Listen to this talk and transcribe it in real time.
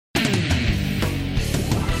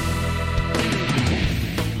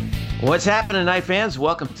What's happening tonight, fans?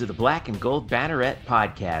 Welcome to the Black and Gold Banneret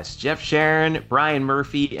podcast. Jeff Sharon, Brian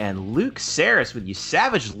Murphy, and Luke Saris with you.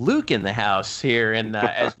 Savage Luke in the house here, and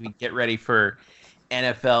as we get ready for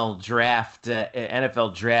NFL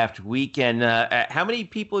draft weekend. How many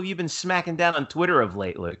people have you been smacking down on Twitter of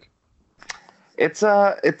late, Luke? It's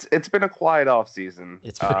been a quiet off season.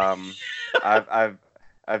 I've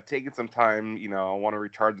taken some time. I want to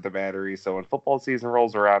recharge the battery. So when football season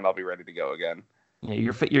rolls around, I'll be ready to go again. Yeah,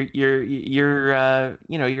 you're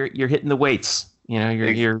hitting the weights.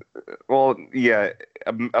 A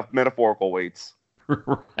metaphorical weights.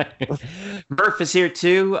 Right. Murph is here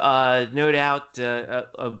too. No doubt.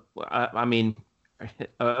 Okay.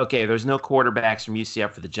 There's no quarterbacks from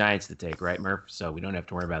UCF for the Giants to take, right, Murph? So we don't have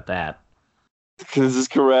to worry about that. This is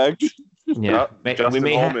correct. Yeah, Justin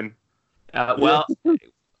Holman. Well,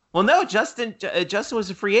 no. Justin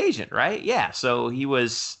was a free agent, right? Yeah. So he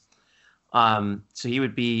was. So he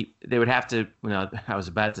would be. They would have to. I was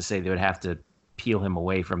about to say they would have to peel him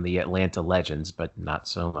away from the Atlanta Legends, but not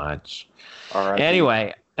so much. All right.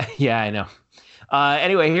 Anyway, yeah, I know.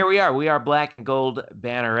 Anyway, here we are. We are Black and Gold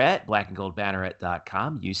Banneret,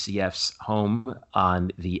 blackandgoldbanneret.com, UCF's home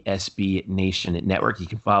on the SB Nation Network. You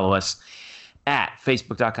can follow us at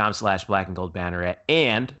facebook.com/blackandgoldbanneret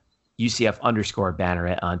and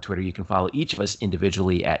UCF_Banneret on Twitter. You can follow each of us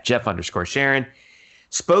individually at Jeff_Sharon,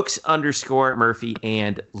 Spokes_Murphy,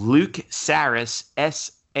 and Luke Saris,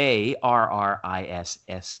 SARRISSBN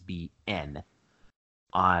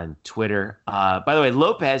on Twitter. By the way,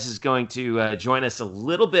 Lopez is going to join us a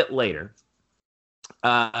little bit later.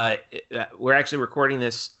 We're actually recording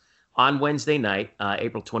this on Wednesday night,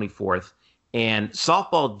 April 24th, and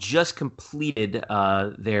softball just completed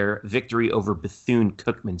their victory over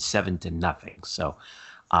Bethune-Cookman 7-0. So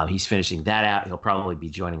he's finishing that out. He'll probably be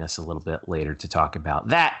joining us a little bit later to talk about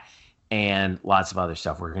that and lots of other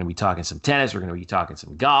stuff. We're going to be talking some tennis. We're going to be talking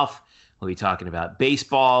some golf. We'll be talking about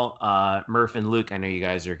baseball. Murph and Luke, I know you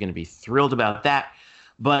guys are going to be thrilled about that.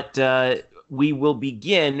 But we will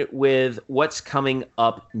begin with what's coming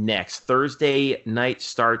up next. Thursday night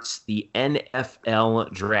starts the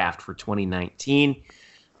NFL draft for 2019.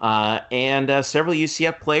 And several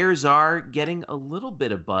UCF players are getting a little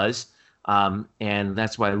bit of buzz. And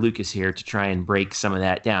that's why Luke is here to try and break some of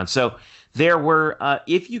that down. So there were,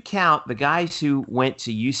 if you count the guys who went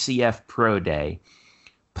to UCF Pro Day,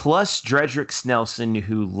 plus Dredrick Snelson,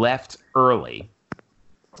 who left early,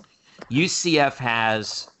 UCF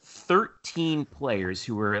has 13 players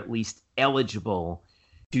who are at least eligible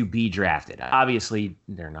to be drafted. Obviously,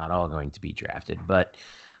 they're not all going to be drafted, but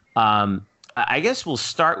I guess we'll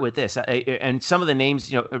start with this. And some of the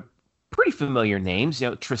names, pretty familiar names,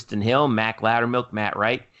 Tristan Hill, Mac Loudermilk, Matt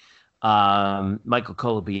Wright, Michael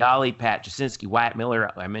Colabiali, Pat Jasinski, Wyatt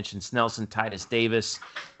Miller. I mentioned Snelson, Titus Davis,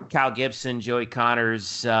 Kyle Gibson, Joey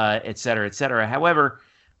Connors, et cetera, et cetera. However,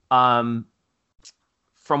 from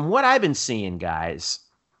what I've been seeing, guys,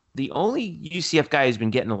 the only UCF guy who's been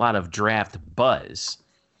getting a lot of draft buzz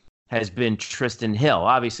has been Tristan Hill.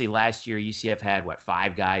 Obviously, last year UCF had,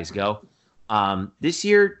 5 guys go. This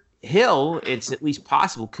year, Hill, it's at least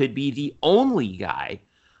possible, could be the only guy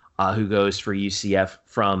who goes for UCF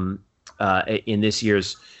from in this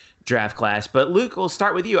year's draft class. But Luke, we'll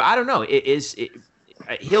start with you. I don't know.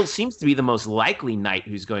 Hill seems to be the most likely Knight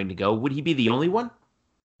who's going to go. Would he be the only one?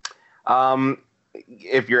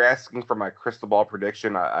 If you're asking for my crystal ball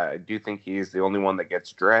prediction, I do think he's the only one that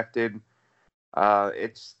gets drafted.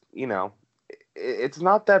 It's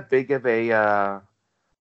not that big of a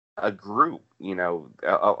group.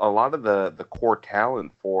 A lot of the core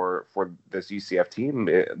talent for this UCF team,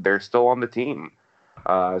 they're still on the team.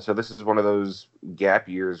 So this is one of those gap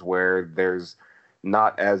years where there's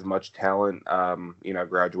not as much talent,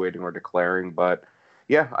 graduating or declaring. But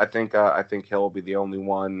yeah, I think he'll be the only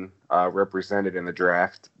one represented in the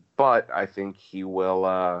draft. But I think he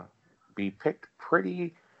will be picked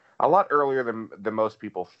a lot earlier than most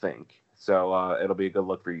people think. So it'll be a good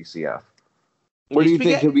look for UCF. Where do you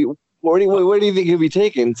think he'll be? Where do you think he'll be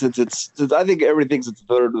taken? Since I think everything's at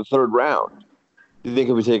the third round. Do you think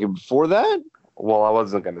he'll be taken before that? Well, I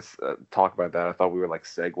wasn't going to talk about that. I thought we were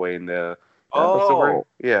segueing the. Oh,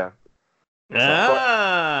 yeah.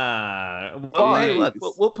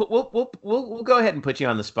 We'll go ahead and put you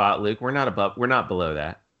on the spot, Luke. We're not below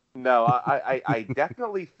that. No, I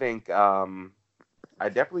definitely think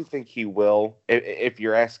he will. If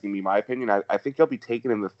you're asking me my opinion, I think he'll be taken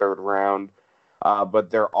in the third round. But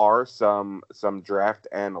there are some draft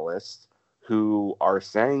analysts who are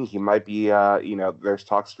saying he might be, there's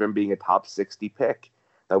talks of him being a top 60 pick,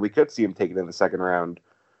 that we could see him taken in the second round.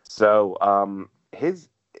 So his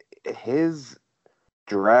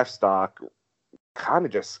draft stock kind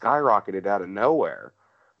of just skyrocketed out of nowhere.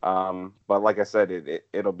 But like I said,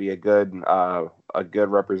 it'll be a good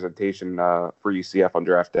representation for UCF on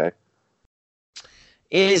draft day.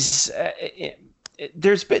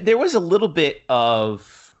 There was a little bit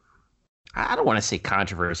of, I don't want to say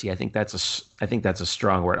controversy. I think that's a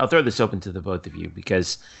strong word. I'll throw this open to the both of you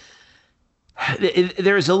because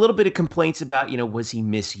there's a little bit of complaints about, was he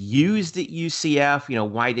misused at UCF?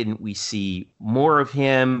 Why didn't we see more of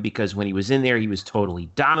him? Because when he was in there, he was totally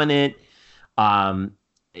dominant. I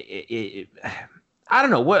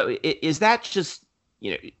don't know. What is that? Just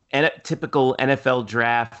typical NFL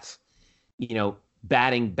draft,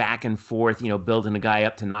 batting back and forth, building a guy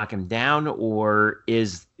up to knock him down, or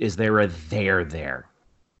is there a there?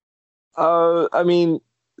 I mean,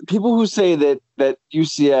 people who say that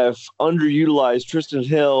UCF underutilized Trysten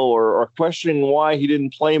Hill or are questioning why he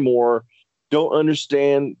didn't play more don't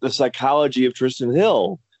understand the psychology of Trysten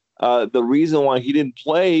Hill. The reason why he didn't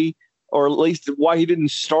play, or at least why he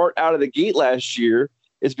didn't start out of the gate last year,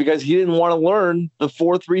 is because he didn't want to learn the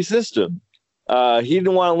 4-3 system. He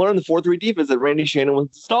didn't want to learn the 4-3 defense that Randy Shannon was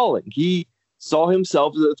installing. He saw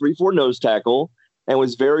himself as a 3-4 nose tackle and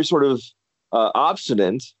was very sort of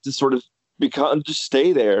obstinate to sort of just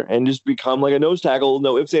stay there and just become like a nose tackle,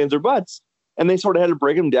 no ifs, ands, or buts. And they sort of had to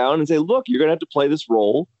break him down and say, look, you're going to have to play this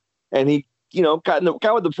role. And he, got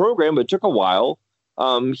with the program, but it took a while.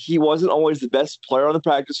 He wasn't always the best player on the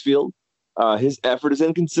practice field. His effort is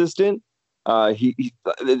inconsistent.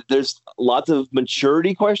 There's lots of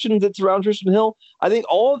maturity questions that surround Trysten Hill. I think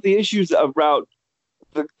all of the issues about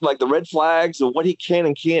the red flags and what he can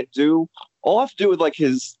and can't do all have to do with like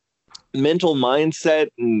his mental mindset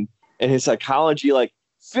and his psychology. Like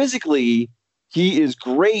physically, he is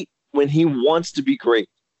great when he wants to be great.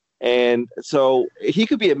 And so he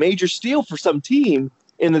could be a major steal for some team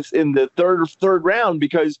in the third round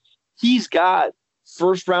because he's got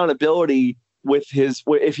first round ability with his,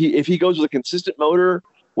 if he goes with a consistent motor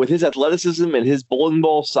with his athleticism and his bowling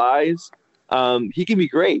ball size, he can be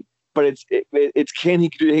great. But it's can he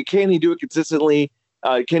do it consistently?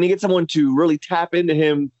 Can he get someone to really tap into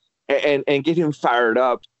him and get him fired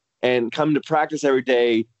up and come to practice every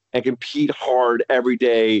day and compete hard every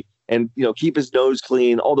day and keep his nose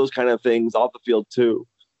clean, all those kind of things off the field too.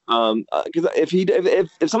 Because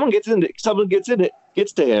if someone gets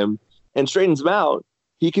to him and straightens him out,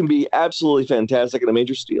 he can be absolutely fantastic and a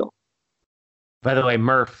major steal. By the way,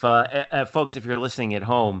 Murph, folks, if you're listening at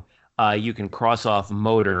home, you can cross off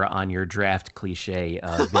motor on your draft cliche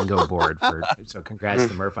bingo board. So congrats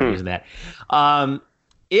to Murph on using that.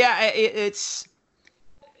 It's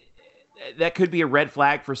that could be a red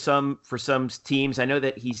flag for some teams. I know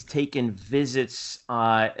that he's taken visits,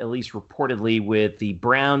 at least reportedly, with the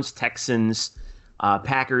Browns, Texans,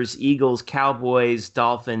 Packers, Eagles, Cowboys,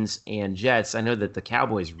 Dolphins, and Jets. I know that the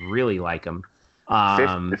Cowboys really like him.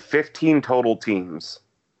 15 total teams.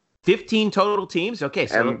 15 total teams? Okay,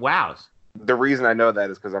 so and wow. The reason I know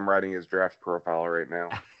that is because I'm writing his draft profile right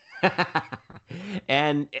now.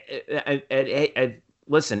 and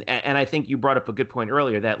listen, and I think you brought up a good point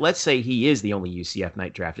earlier that let's say he is the only UCF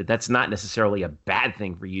Knight drafted. That's not necessarily a bad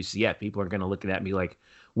thing for UCF. People are going to look at me like,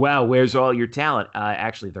 wow, where's all your talent?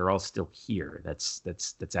 Actually, they're all still here. That's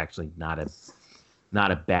actually not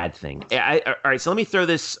a bad thing. All right, so let me throw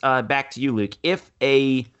this back to you, Luke.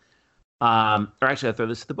 I'll throw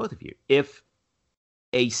this to the both of you. If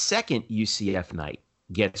a second UCF Knight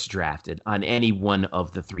gets drafted on any one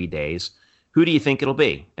of the 3 days, who do you think it'll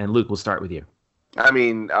be? And Luke, we'll start with you. I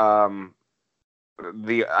mean, I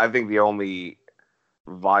think the only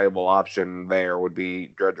viable option there would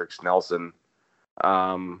be Dredrick Snelson.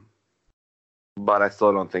 But I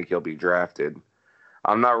still don't think he'll be drafted.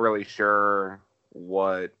 I'm not really sure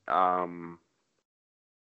I'm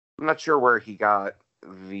not sure where he got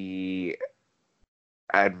the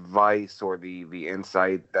advice or the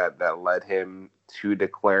insight that led him to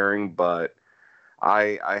declaring, but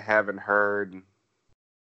I haven't heard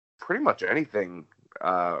pretty much anything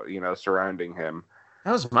surrounding him.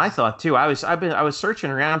 That was my thought too. I was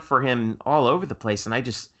searching around for him all over the place,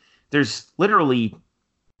 and there's literally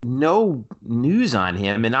no news on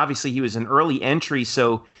him. And obviously he was an early entry,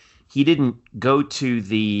 so he didn't go to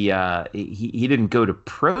the he didn't go to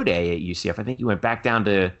pro day at UCF. I think he went back down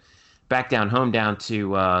to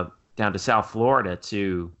South Florida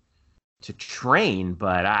to train.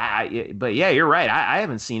 But yeah, you're right. I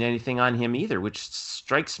haven't seen anything on him either, which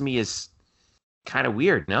strikes me as kind of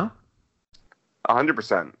weird. No,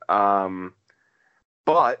 100%.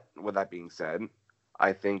 But with that being said,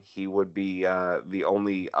 I think he would be the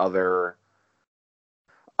only other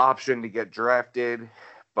option to get drafted.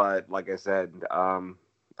 but like I said,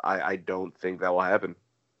 I don't think that will happen.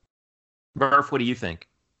 Murph, what do you think?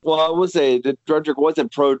 Well, I would say that Drudrick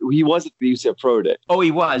wasn't pro. He was at the UCF Pro Day. Oh, he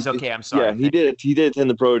was. Okay, I'm sorry. Yeah, he did. He did attend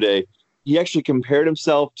the Pro Day. He actually compared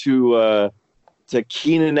himself to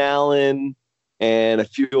Keenan Allen and a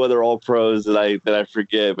few other All Pros that I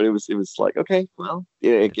forget. But it was like, okay, well,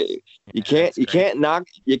 yeah, you can't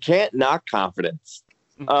knock confidence.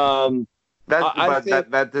 That's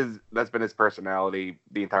been his personality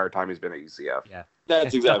the entire time he's been at UCF. Yeah,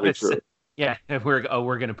 that's exactly true. Yeah,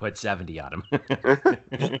 we're gonna put 70 on him.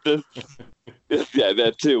 Yeah,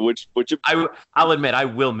 that too. Which I'll admit I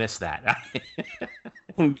will miss that.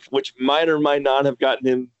 which might or might not have gotten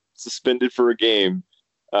him suspended for a game,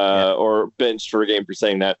 or benched for a game for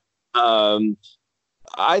saying that.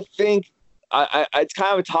 I think it's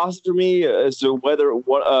kind of a toss for me as to whether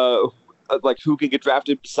like who can get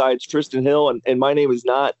drafted besides Trysten Hill, and my name is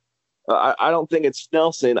not. I don't think it's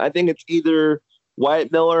Nelson. I think it's either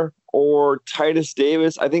Wyatt Miller or Titus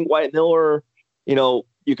Davis. I think Wyatt Miller, you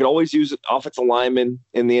could always use offensive lineman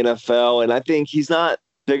in the NFL, and I think he's not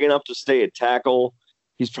big enough to stay at tackle.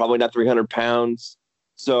 He's probably not 300 pounds,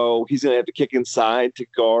 so he's going to have to kick inside to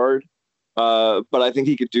guard. But I think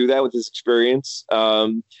he could do that with his experience.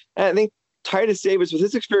 And I think Titus Davis, with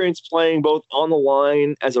his experience playing both on the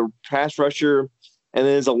line as a pass rusher and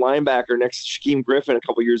then as a linebacker next to Shaquem Griffin a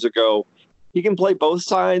couple years ago, he can play both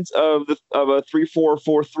sides of a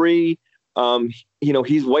 3-4-4-3.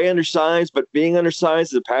 He's way undersized, but being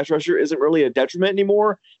undersized as a pass rusher isn't really a detriment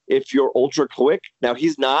anymore if you're ultra quick. Now,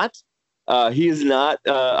 he's not. He is not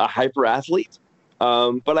a hyper athlete,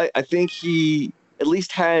 but I think he at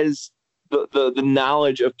least has the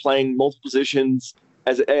knowledge of playing multiple positions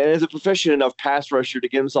as a proficient enough pass rusher to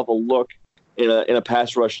give himself a look in a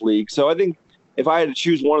pass rush league. So I think if I had to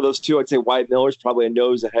choose one of those two, I'd say Wyatt Miller's probably a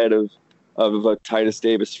nose ahead of Titus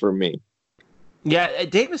Davis for me. Yeah,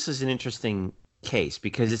 Davis is an interesting case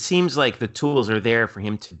because it seems like the tools are there for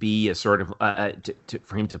him to be a sort of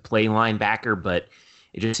for him to play linebacker, but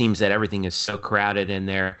it just seems that everything is so crowded in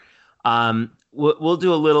there. We'll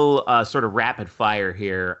do a little sort of rapid fire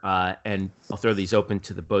here, and I'll throw these open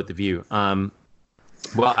to the both of you.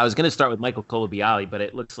 Well, I was going to start with Michael Colabiali, but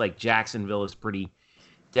it looks like Jacksonville is pretty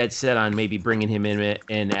dead set on maybe bringing him in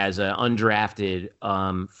as an undrafted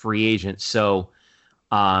free agent. So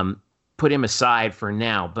put him aside for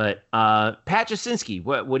now. But Pat Jasinski,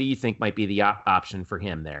 what do you think might be the option for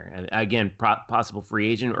him there? And again, possible free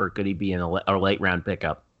agent, or could he be in a late round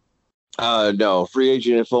pickup? No, free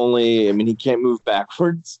agent if only. I mean, he can't move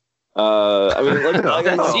backwards.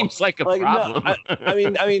 That seems like a problem. No,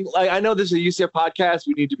 I know this is a UCF podcast.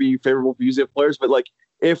 We need to be favorable for UCF players, but like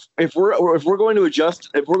if we're going to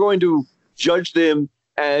judge them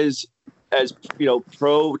as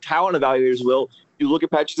pro talent evaluators will, you look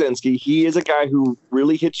at Pat Jasinski. He is a guy who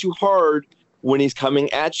really hits you hard when he's coming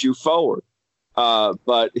at you forward,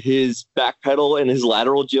 but his back pedal and his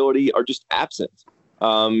lateral agility are just absent.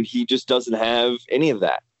 He just doesn't have any of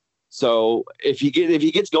that. So if he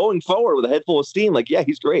gets going forward with a head full of steam,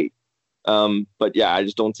 he's great. But yeah, I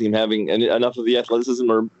just don't see him having enough of the athleticism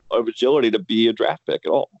or of agility to be a draft pick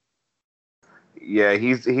at all. Yeah,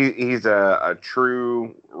 he's a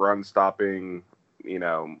true run stopping,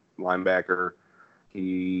 linebacker.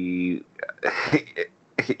 You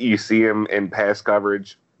see him in pass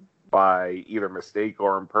coverage by either mistake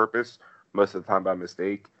or on purpose. Most of the time by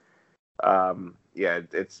mistake. Yeah,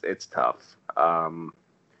 it's tough.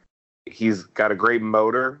 He's got a great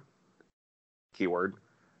motor. Keyword.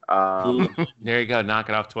 There you go. Knock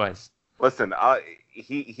it off twice. Listen,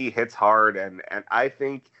 he hits hard, and I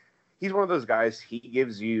think he's one of those guys. He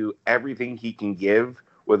gives you everything he can give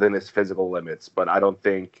within his physical limits, but I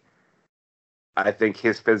think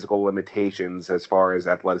his physical limitations, as far as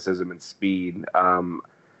athleticism and speed,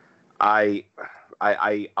 I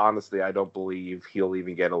honestly I don't believe he'll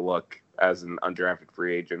even get a look as an undrafted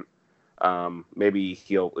free agent. Maybe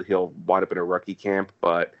he'll wind up in a rookie camp,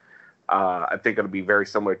 but I think it'll be very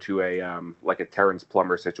similar to a Terrence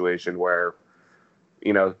Plummer situation where,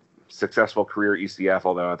 successful career ECF,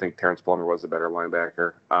 although I think Terrence Plummer was a better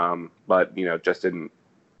linebacker, but just didn't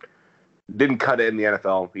cut it in the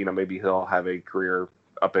NFL. Maybe he'll have a career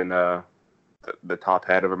up in the top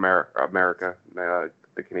head of America,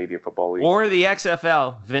 the Canadian Football League, or the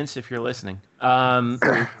XFL. Vince, if you're listening, Kyle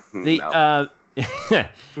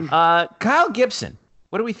Gibson.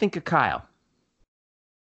 What do we think of Kyle?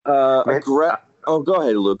 Go ahead,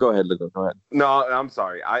 Luke. Go ahead. No, I'm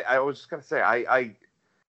sorry. I was just gonna say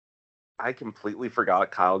I completely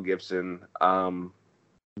forgot Kyle Gibson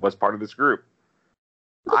was part of this group.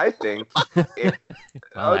 I think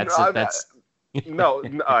no,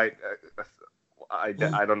 I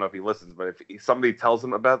don't know if he listens, but if somebody tells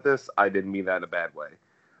him about this, I didn't mean that in a bad way.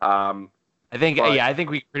 I think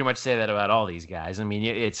we pretty much say that about all these guys. I mean,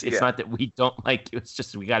 it's not that we don't like you. It's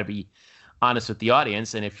just we got to be honest with the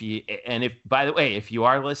audience. And if by the way, if you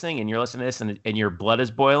are listening and you're listening to this and your blood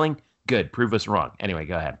is boiling, good, prove us wrong. Anyway,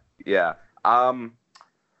 go ahead. Yeah,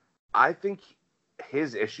 I think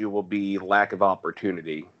his issue will be lack of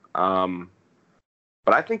opportunity.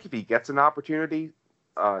 But I think if he gets an opportunity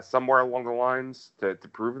somewhere along the lines to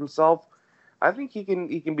prove himself, I think he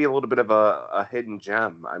can be a little bit of a hidden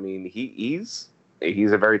gem. I mean, he's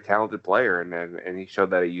a very talented player, and he showed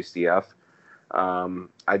that at UCF.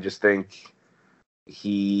 I just think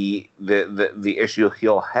the issue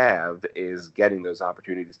he'll have is getting those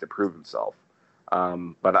opportunities to prove himself.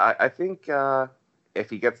 But I think if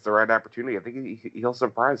he gets the right opportunity, I think he'll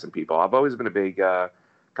surprise some people. I've always been a big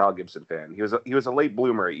Kyle Gibson fan. He was a late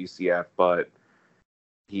bloomer at UCF, but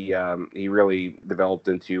he really developed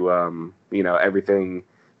into everything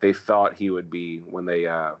they thought he would be when they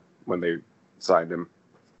signed him.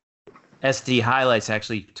 SD Highlights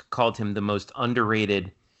actually called him the most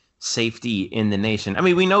underrated safety in the nation. I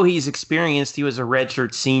mean, we know he's experienced. He was a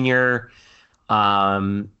redshirt senior.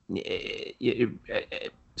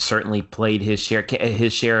 Certainly played his share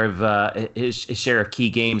of key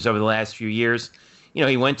games over the last few years.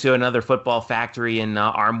 He went to another football factory in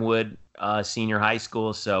Armwood Senior High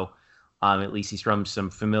School, so at least he's from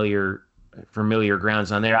some familiar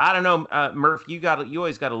grounds on there. I don't know, Murph. You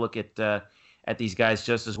always got to look at these guys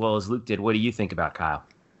just as well as Luke did. What do you think about Kyle?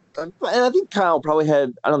 And I think Kyle probably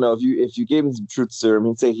had, I don't know, if you gave him some truth serum,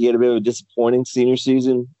 he'd say he had a bit of a disappointing senior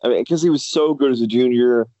season. I mean, because he was so good as a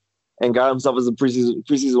junior and got himself as a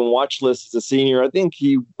preseason watch list as a senior. I think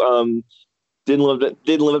he didn't live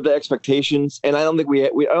up to expectations, and I don't think we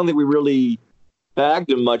really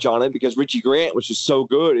bagged him much on it because Richie Grant was just so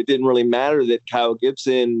good. It didn't really matter that Kyle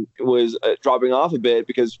Gibson was dropping off a bit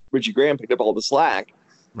because Richie Grant picked up all the slack.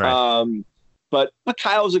 Right. But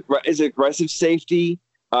Kyle is an aggressive safety.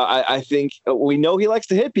 I think we know he likes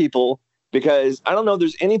to hit people because I don't know if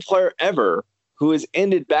there's any player ever who has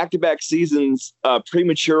ended back-to-back seasons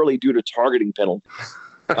prematurely due to targeting penalties.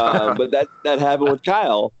 But that happened with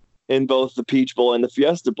Kyle in both the Peach Bowl and the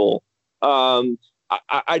Fiesta Bowl.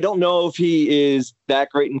 I don't know if he is that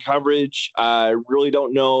great in coverage. I really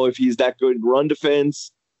don't know if he's that good in run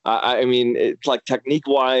defense. I mean, it's like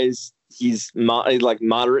technique-wise, he's like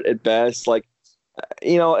moderate at best. Like,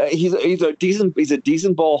 he's a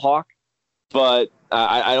decent ball hawk, but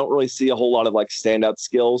I don't really see a whole lot of like standout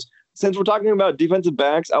skills. Since we're talking about defensive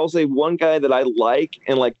backs, I will say one guy that I like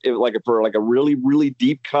and for a really, really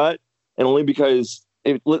deep cut, and only because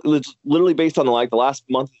it's literally based on the last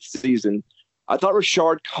month of the season. I thought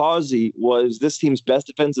Rashard Causey was this team's best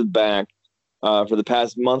defensive back for the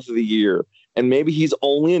past month of the year, and maybe he's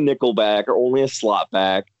only a nickel back or only a slot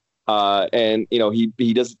back, and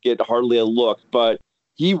he doesn't get hardly a look, but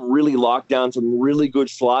he really locked down some really good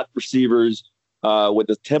slot receivers with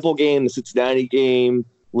the Temple game, the Cincinnati game,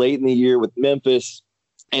 late in the year with Memphis,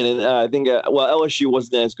 and then I think LSU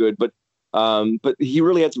wasn't as good, but he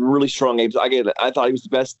really had some really strong games. I thought he was the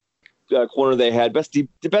best corner they had, the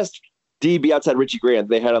best DB outside Richie Grant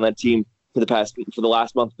they had on that team for the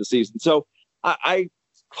last month of the season. So I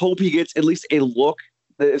hope he gets at least a look.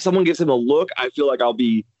 If someone gives him a look, I feel like I'll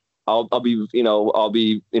be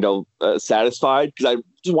satisfied because I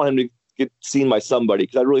just want him to get seen by somebody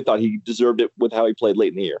because I really thought he deserved it with how he played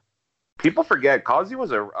late in the year. People forget Causey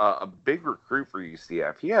was a big recruit for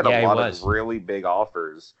UCF. He had a lot of really big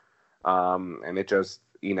offers, and it just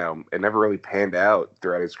it never really panned out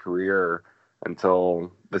throughout his career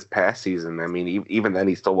until this past season. I mean, even then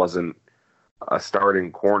he still wasn't a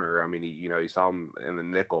starting corner. I mean, you saw him in the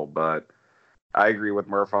nickel, but I agree with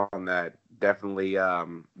Murph on that. Definitely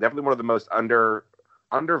one of the most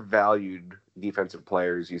undervalued defensive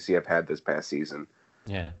players UCF had this past season.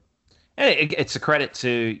 Yeah. And it's a credit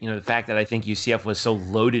to the fact that I think UCF was so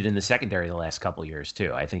loaded in the secondary the last couple of years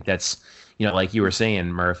too. I think that's like you were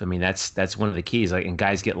saying, Murph. I mean that's one of the keys. Like, and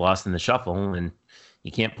guys get lost in the shuffle, and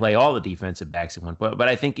you can't play all the defensive backs at one point. But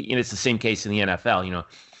I think it's the same case in the NFL.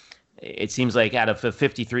 It seems like out of a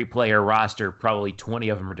 53-player roster, probably 20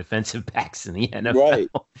 of them are defensive backs in the NFL. Right.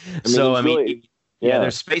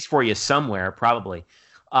 There's space for you somewhere, probably.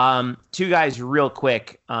 Two guys real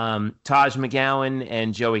quick, Taj McGowan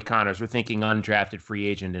and Joey Connors. We're thinking undrafted free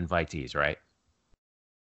agent invitees, right?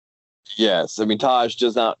 Yes. I mean, Taj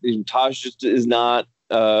just is not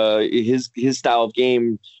his style of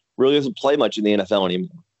game really doesn't play much in the NFL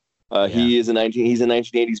anymore. He's a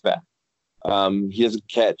 1980s back. He doesn't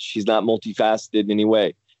catch. He's not multifaceted in any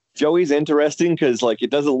way. Joey's interesting because like it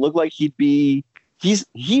doesn't look like he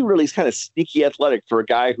really is kind of sneaky athletic for a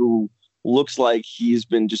guy who looks like he's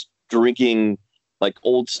been just drinking like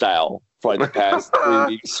old style for like the past 3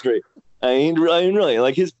 weeks straight. I mean, really,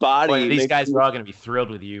 like his body. Boy, these guys are all going to be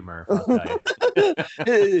thrilled with you, Murph. I'll tell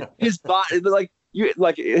you. His body,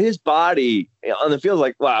 his body on the field,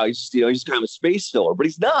 like wow, he's kind of a space filler, but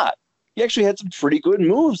he's not. He actually had some pretty good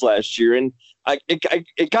moves last year, and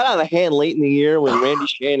it got out of hand late in the year when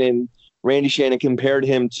Randy Shannon compared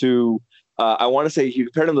him to. I want to say he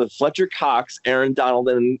compared him to Fletcher Cox, Aaron Donald,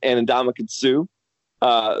 and Ndamukong Suh.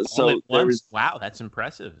 Wow, that's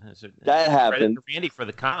impressive. That happened. Randy for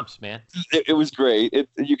the comps, man. It was great.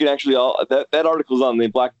 You can actually that article's on the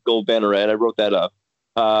Black and Gold Banneret. I wrote that up.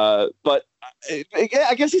 But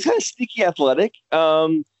I guess he's kind of sneaky athletic.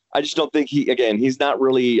 I just don't think he's not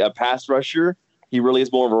really a pass rusher. He really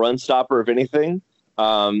is more of a run stopper, if anything.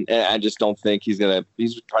 And I just don't think he's probably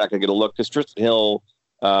not gonna get a look because Tristan Hill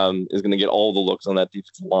is gonna get all the looks on that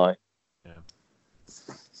defensive line.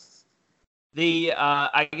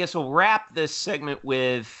 I guess we'll wrap this segment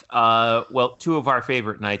with two of our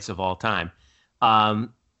favorite Knights of all time,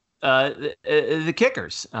 the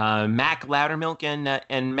kickers, Mac Loudermilk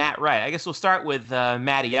and Matt Wright. I guess we'll start with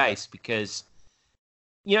Matty Ice because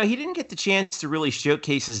he didn't get the chance to really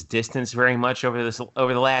showcase his distance very much over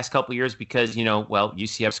the last couple of years because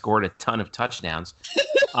UCF scored a ton of touchdowns,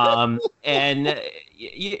 but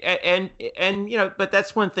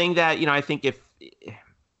that's one thing that I think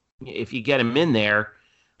if you get him in there,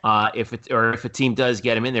 if a team does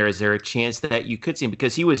get him in there, is there a chance that you could see him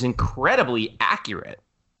because he was incredibly accurate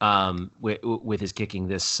with his kicking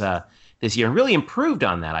this year and really improved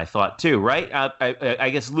on that, I thought too, right?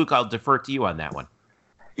 I guess Luke, I'll defer to you on that one.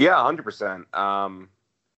 Yeah, 100%.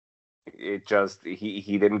 It just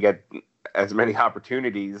he didn't get as many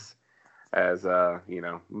opportunities as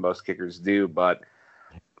most kickers do, but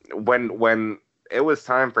when it was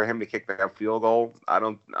time for him to kick that field goal,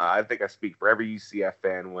 I think I speak for every UCF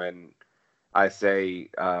fan when I say,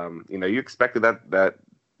 you expected that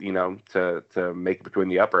to make it between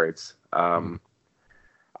the uprights.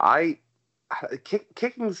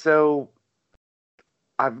 Kicking so.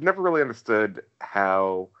 I've never really understood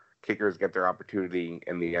how kickers get their opportunity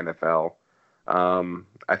in the NFL.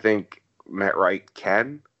 I think Matt Wright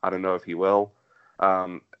can. I don't know if he will.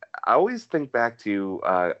 I always think back to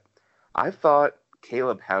I thought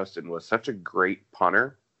Caleb Houston was such a great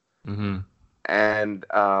punter. Mm-hmm. And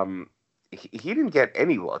he didn't get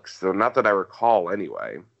any looks, so not that I recall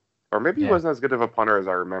anyway. Or maybe he wasn't as good of a punter as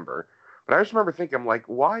I remember. But I just remember thinking, I'm like,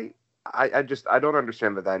 why? I don't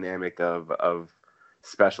understand the dynamic of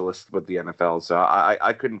specialists with the NFL. So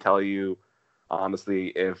I couldn't tell you honestly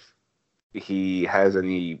if he has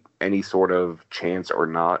any sort of chance or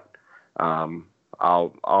not.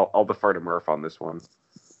 I'll defer to Murph on this one.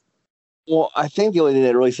 Well, I think the only thing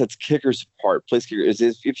that really sets kickers apart, place kickers,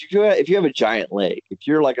 is if you have a giant leg, if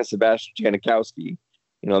you're like a Sebastian Janikowski,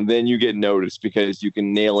 then you get noticed because you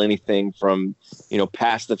can nail anything from,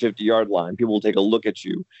 past the 50-yard line. People will take a look at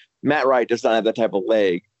you. Matt Wright does not have that type of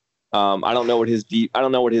leg. I don't know what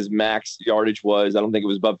his max yardage was. I don't think it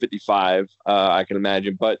was above 55. I can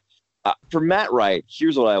imagine. But for Matt Wright,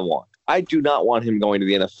 here's what I want. I do not want him going to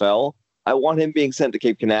the NFL. I want him being sent to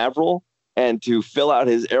Cape Canaveral and to fill out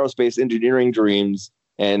his aerospace engineering dreams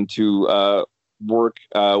and to work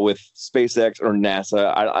with SpaceX or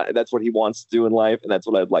NASA. That's what he wants to do in life, and that's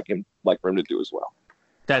what I'd like for him to do as well.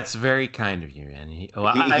 That's very kind of you, man.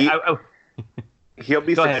 He'll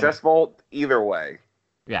be successful either way.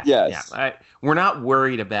 Yeah. Yes. Yeah. We're not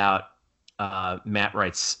worried about Matt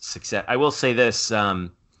Wright's success. I will say this.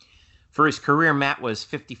 For his career, Matt was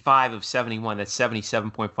 55 of 71. That's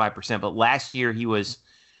 77.5%. But last year, he was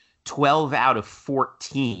 12 out of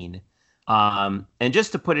 14. And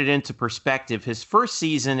just to put it into perspective, his first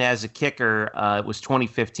season as a kicker was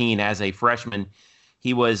 2015 as a freshman.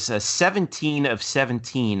 He was 17 of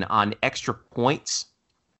 17 on extra points.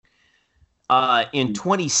 In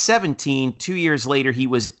 2017, 2 years later, he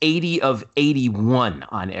was 80 of 81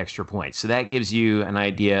 on extra points. So that gives you an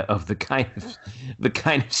idea of the kind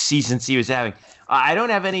of seasons he was having. I don't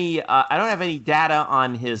have any data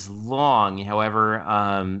on his long,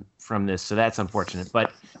 however, from this, so that's unfortunate.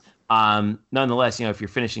 But nonetheless, if you're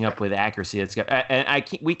finishing up with accuracy, it's good. And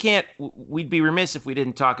we'd be remiss if we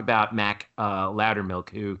didn't talk about Mac Loudermilk,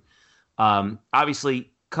 who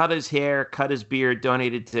obviously cut his hair, cut his beard,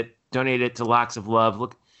 donated it to Locks of Love.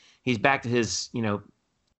 Look, he's back to his,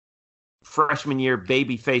 freshman year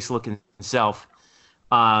baby face looking self.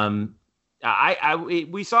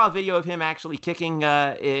 We saw a video of him actually kicking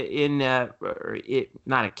not a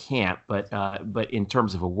camp, but in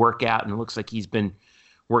terms of a workout, and it looks like he's been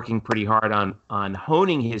working pretty hard on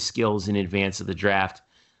honing his skills in advance of the draft.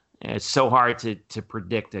 And it's so hard to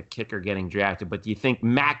predict a kicker getting drafted, but do you think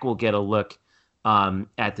Mac will get a look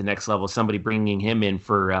at the next level? Somebody bringing him in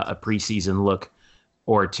for a preseason look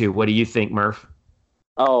or two. What do you think, Murph?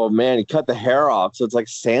 Oh man, he cut the hair off, so it's like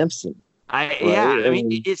Samson. Right? I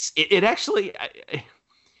mean, it actually.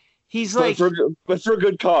 He's like, but for a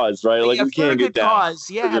good cause, right? Like, yeah, we can't get that. Cause,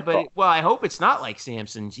 yeah, but well, I hope it's not like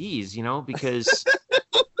Samson. Geez, because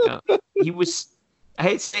he was. I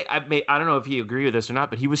hate to say, I don't know if you agree with this or not,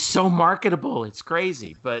 but he was so marketable. It's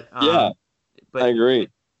crazy, but I agree.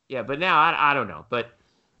 Yeah, but now I don't know, but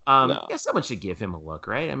No. yeah, someone should give him a look,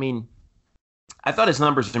 right? I mean, I thought his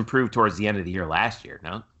numbers improved towards the end of the year last year.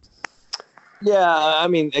 No. Yeah, I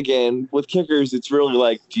mean, again, with kickers, it's really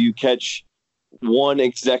like, do you catch one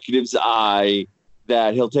executive's eye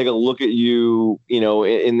that he'll take a look at you,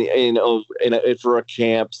 for a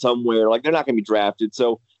camp somewhere? Like, they're not going to be drafted.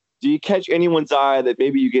 So, do you catch anyone's eye that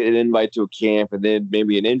maybe you get an invite to a camp and then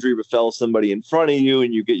maybe an injury befell somebody in front of you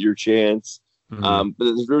and you get your chance? Mm-hmm. But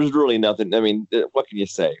there's really nothing. I mean, what can you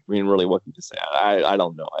say? I mean, really, what can you say? I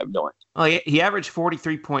don't know. I have no idea. Well, he averaged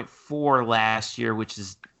 43.4 last year, which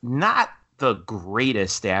is not the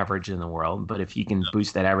greatest average in the world, but if you can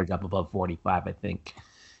boost that average up above 45, I think,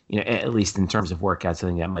 at least in terms of workouts, I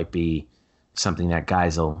think that might be something that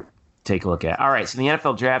guys will take a look at. All right, so the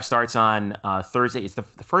NFL draft starts on Thursday. It's the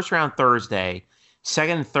first round Thursday,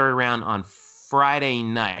 second and third round on Friday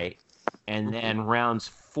night, and then rounds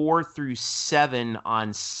 4 through 7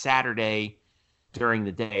 on Saturday during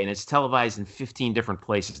the day, and it's televised in 15 different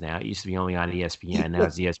places now. It used to be only on ESPN. Now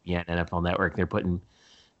it's ESPN, NFL Network. They're putting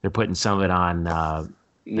some of it on.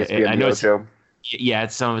 ESPN, I know Ocho.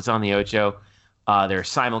 Some of it's on the Ocho. There are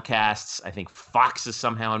simulcasts. I think Fox is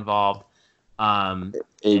somehow involved.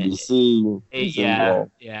 ABC. Yeah.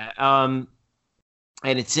 And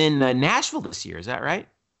it's in Nashville this year. Is that right?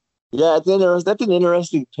 Yeah, that's an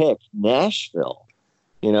interesting pick, Nashville.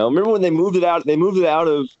 Remember when they moved it out? They moved it out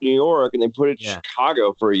of New York and they put it in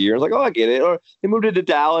Chicago for a year. It's like, oh, I get it. Or they moved it to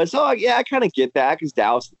Dallas. Oh, yeah, I kind of get that because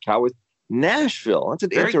Dallas, the Cowboys. Nashville. That's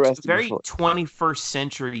an interesting. Very 21st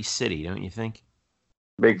century city, don't you think?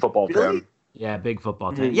 Big football town. Yeah, big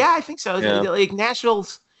football town. Yeah, I think so. Yeah. Like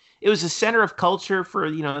Nashville's, it was a center of culture for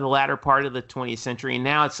the latter part of the 20th century, and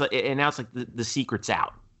now it's like the secret's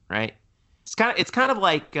out, right? It's kind of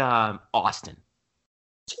like Austin.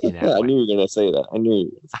 Yeah, I knew you were gonna say that. I knew you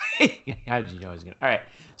were gonna say How did you know I was gonna? All right,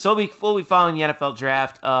 so we'll be following the NFL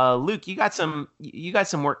draft. Luke, you got some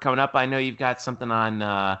work coming up. I know you've got something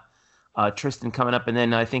on Tristan coming up, and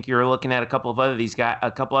then I think you're looking at a couple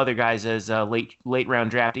other guys as late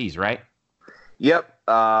round draftees, right? Yep.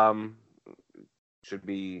 Should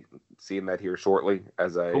be seeing that here shortly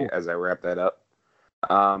as I wrap that up.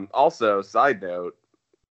 Also, side note,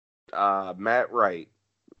 Matt Wright,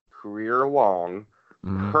 career long.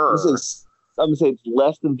 I'm gonna say it's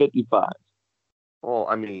less than 55. Well,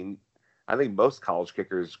 I mean, I think most college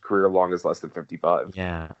kickers' career long is less than 55.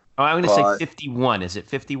 Yeah. Oh, I'm going to say 51. Is it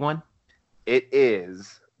 51? It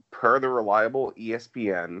is, per the reliable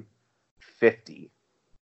ESPN, 50.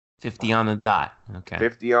 50 on the dot. Okay.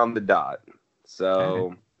 50 on the dot.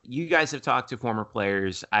 So you guys have talked to former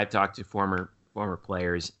players. I've talked to former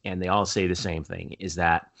players, and they all say the same thing: is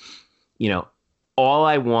that all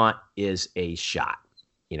I want is a shot.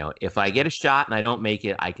 If I get a shot and I don't make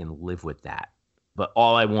it, I can live with that. But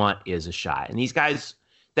all I want is a shot. And these guys,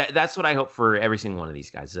 that's what I hope for every single one of these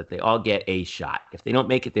guys, is that they all get a shot. If they don't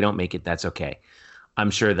make it, they don't make it. That's okay. I'm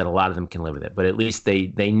sure that a lot of them can live with it. But at least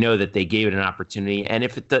they know that they gave it an opportunity. And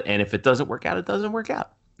if it doesn't work out, it doesn't work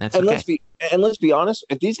out. That's okay. Let's be honest.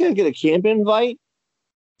 If these guys get a camp invite,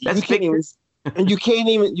 you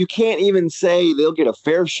can't even say they'll get a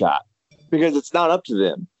fair shot because it's not up to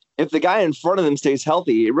them. If the guy in front of them stays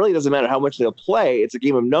healthy, it really doesn't matter how much they'll play. It's a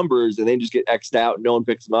game of numbers, and they just get X'd out. No one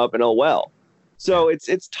picks them up, and oh well. So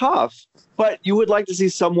it's tough, but you would like to see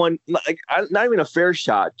someone like not even a fair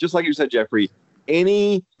shot, just like you said, Jeffrey.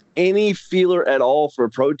 Any feeler at all for a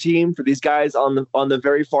pro team for these guys on the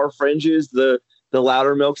very far fringes, the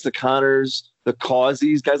Loudermilks, the Connors, the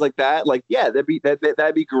Causeys, guys like that. Like, yeah, that'd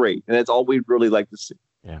be great, and that's all we'd really like to see.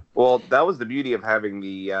 Yeah. Well, that was the beauty of having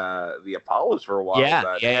the Apollos for a while.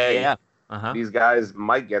 Yeah. These guys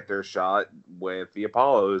might get their shot with the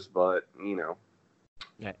Apollos, but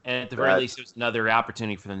Yeah, and at the very least, it was another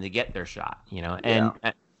opportunity for them to get their shot. And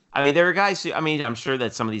I mean, there are guys who, I'm sure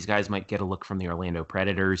that some of these guys might get a look from the Orlando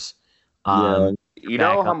Predators. You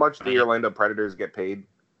know how much the Orlando Predators get paid?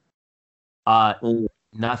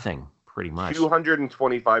 Nothing, pretty much.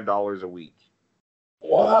 $225 a week.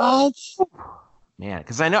 What? Man,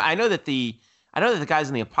 because I know that the guys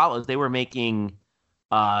in the Apollos, they were making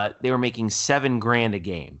 $7,000 a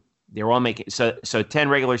game. They were all making so 10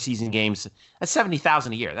 regular season games. That's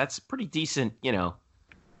 $70,000 a year. That's pretty decent,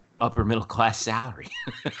 upper middle class salary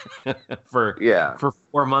for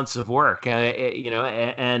 4 months of work.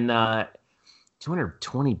 And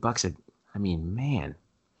 $220 I mean, man.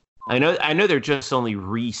 I know they're just only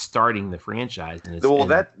restarting the franchise. And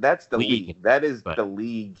that's the league. That is the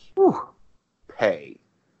league pay.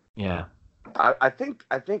 Yeah. I think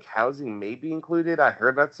housing may be included. I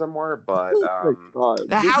heard that somewhere, but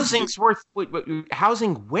the housing's worth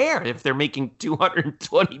housing where if they're making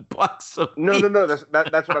 $220 a week? No.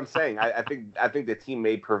 That's what I'm saying. I think the team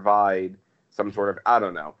may provide some sort of, I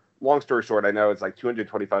don't know. Long story short, I know it's like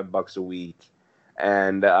 $225 a week,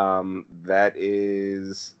 and that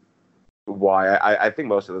is why I think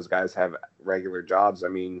most of those guys have regular jobs. I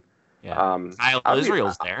mean, Kyle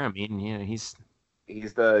Israel's there. I mean, he's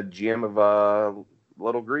the GM of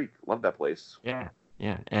Little Greek. Love that place. Yeah,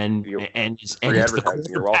 and it's the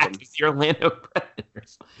quarterback of the Orlando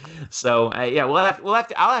Predators. So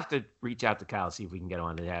I'll have to reach out to Kyle, see if we can get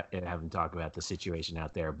on to have him talk about the situation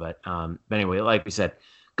out there. But anyway, like we said,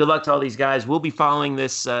 good luck to all these guys. We'll be following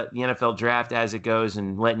this the NFL draft as it goes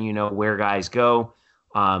and letting you know where guys go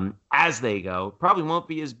as they go. Probably won't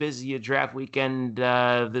be as busy a draft weekend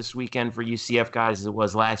this weekend for UCF guys as it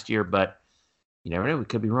was last year, but you never know. We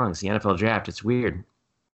could be wrong. It's the NFL draft. It's weird.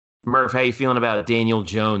 Murph, how you feeling about Daniel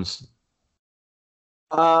Jones?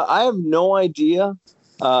 I have no idea.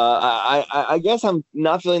 I guess I'm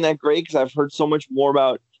not feeling that great because I've heard so much more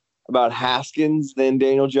about Haskins than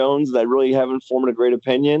Daniel Jones that I really haven't formed a great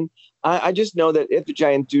opinion. I just know that if the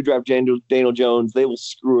Giants do draft Daniel Jones, they will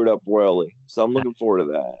screw it up royally. So I'm looking forward to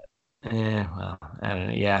that. Well, I don't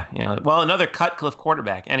know. Yeah. Well, another Cutcliffe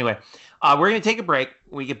quarterback. Anyway, we're going to take a break.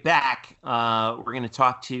 When we get back, we're going to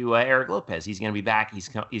talk to Eric Lopez. He's going to be back. He's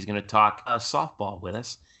going to talk softball with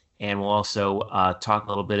us, and we'll also talk a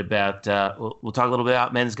little bit about we'll talk a little bit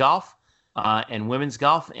about men's golf and women's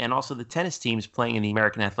golf, and also the tennis teams playing in the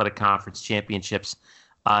American Athletic Conference Championships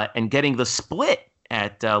and getting the split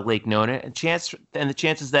at Lake Nona, and the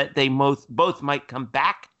chances that they both might come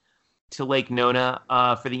back to Lake Nona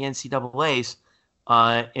for the NCAAs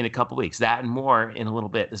in a couple weeks. That and more in a little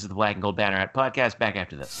bit. This is the Black and Gold Banneret podcast. Back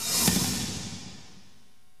after this.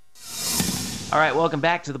 All right, welcome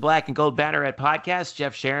back to the Black and Gold Banneret podcast.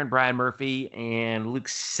 Jeff Sharon, Brian Murphy, and Luke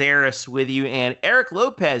Saris with you. And Eric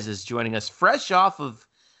Lopez is joining us fresh off of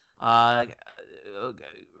UCF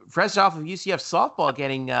softball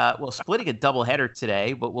getting splitting a doubleheader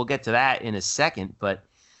today, but we'll get to that in a second. But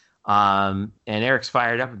and Eric's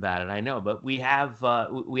fired up about it, I know. But we have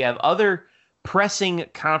other pressing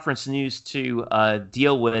conference news to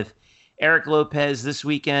deal with. Eric Lopez this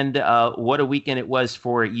weekend. What a weekend it was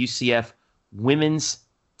for UCF women's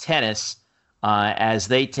tennis as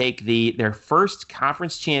they take their first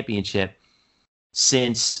conference championship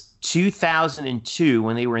since 2002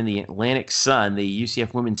 when they were in the Atlantic Sun. The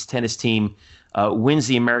UCF women's tennis team wins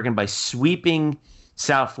the American by sweeping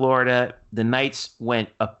South Florida. The Knights went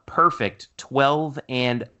a perfect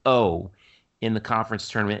 12-0 in the conference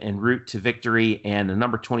tournament en route to victory and the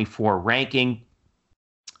number 24 ranking.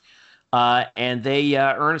 And they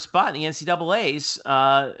earn a spot in the NCAAs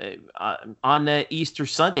on the Easter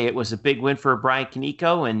Sunday. It was a big win for Brian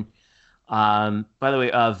Kaneko. And by the way,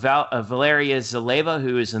 Valeria Zaleva,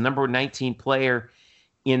 who is the number 19 player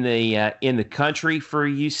in the country for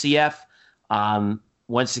UCF,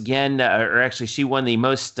 once again, or actually, she won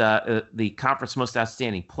the conference most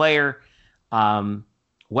outstanding player.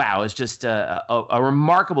 Wow, it was just a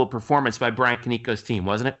remarkable performance by Brian Kaneko's team,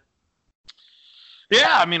 wasn't it?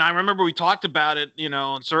 Yeah, I mean, I remember we talked about it,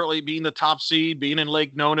 and certainly being the top seed, being in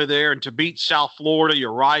Lake Nona there, and to beat South Florida,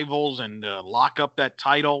 your rivals, and lock up that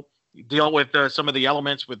title, deal with some of the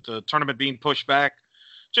elements with the tournament being pushed back.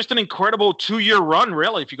 Just an incredible 2-year run,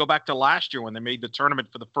 really, if you go back to last year when they made the tournament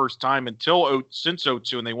for the first time since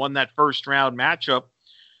 2002, and they won that first round matchup.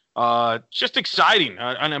 Just exciting,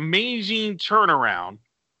 an amazing turnaround.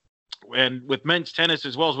 And with men's tennis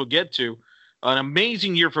as well, as we'll get to, an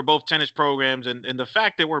amazing year for both tennis programs. And the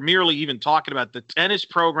fact that we're merely even talking about the tennis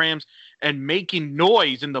programs and making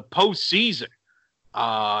noise in the postseason.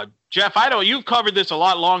 Jeff, I know you've covered this a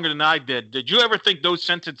lot longer than I did. Did you ever think those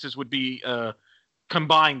sentences would be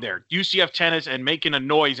combined there? UCF tennis and making a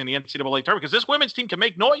noise in the NCAA tournament? Because this women's team can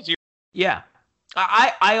make noise here. Yeah.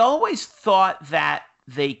 I always thought that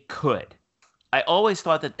they could.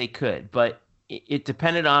 But it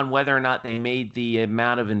depended on whether or not they made the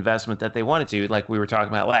amount of investment that they wanted to, like we were talking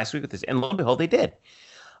about last week with this. And lo and behold, they did.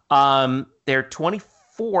 They're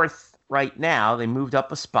 24th right now. They moved up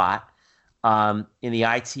a spot in the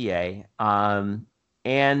ITA.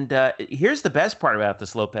 And here's the best part about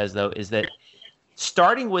this, Lopez, though, is that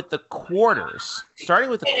starting with the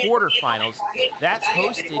quarterfinals, that's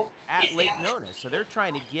hosted at Lake Nona. So they're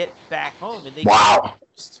trying to get back home. And they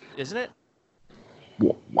host, isn't it?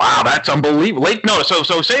 Wow, that's unbelievable. Lake Nona.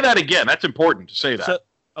 So say that again. That's important to say that.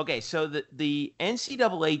 So the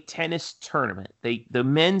NCAA tennis tournament, the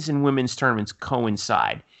men's and women's tournaments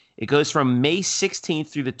coincide. It goes from May 16th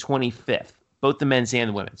through the 25th, both the men's and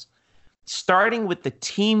the women's. Starting with the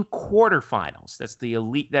team quarterfinals, that's the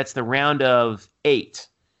elite, that's the round of 8.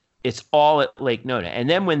 It's all at Lake Nona. And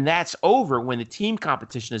then when that's over, when the team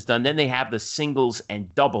competition is done, then they have the singles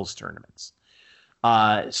and doubles tournaments.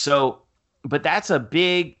 But that's a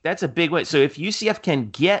big way. So if UCF can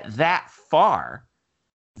get that far,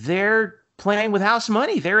 they're playing with house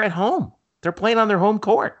money. They're at home. They're playing on their home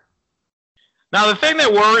court. Now, the thing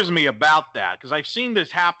that worries me about that, because I've seen this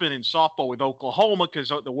happen in softball with Oklahoma, because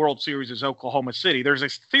the World Series is Oklahoma City. There's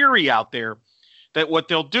this theory out there that what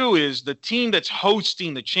they'll do is the team that's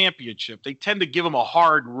hosting the championship, they tend to give them a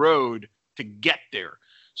hard road to get there.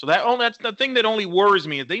 So that's the thing that only worries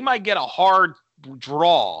me, is they might get a hard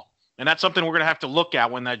draw. And that's something we're going to have to look at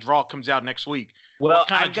when that draw comes out next week. Well, what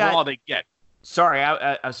kind of draw they get. Sorry,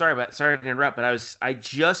 I'm sorry to interrupt, but I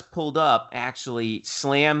just pulled up actually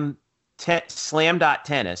Slam.tennis.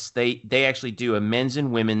 They actually do a men's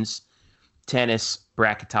and women's tennis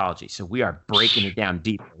bracketology. So we are breaking it down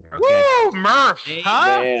deep. Okay? Woo, Murph! They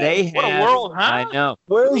have, what a world, huh? I know.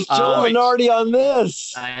 Where's Joe Lunardi on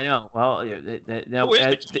this? I know. Well,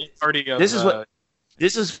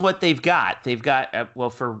 this is what they've got. They've got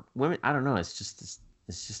well, for women. I don't know. It's just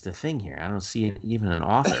a thing here. I don't see even an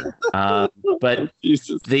author. But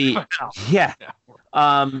maybe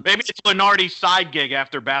it's Lunardi's side gig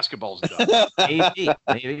after basketball's done. maybe.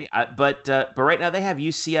 But right now they have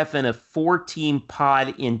UCF in a 4-team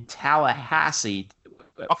pod in Tallahassee.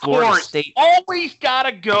 Of Florida course, State. Always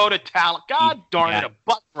gotta go to Tallahassee. God darn it, a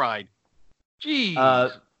butt ride.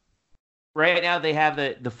 Jeez. Right now they have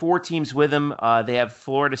the 4 teams with them. They have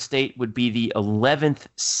Florida State would be the 11th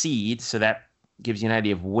seed, so that gives you an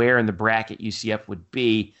idea of where in the bracket UCF would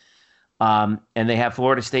be. And they have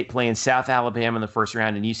Florida State playing South Alabama in the first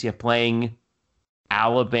round, and UCF playing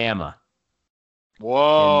Alabama.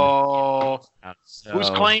 Whoa. Who's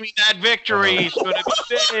claiming that victory? It's going to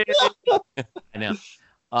be big. I know.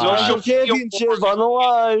 Social championship on the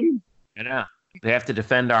line. I know. They have to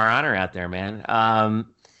defend our honor out there, man.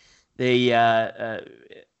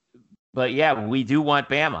 But yeah, we do want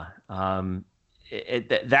Bama.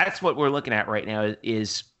 That's what we're looking at right now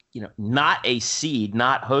is not a seed,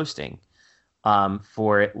 not hosting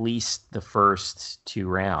for at least the first 2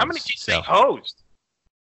 rounds. How many teams they host?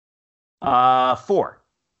 4.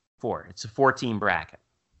 It's a 4-team bracket.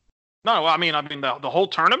 No, I mean the whole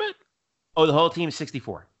tournament? Oh, the whole team is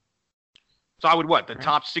 64. So I would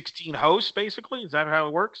top 16 hosts, basically? Is that how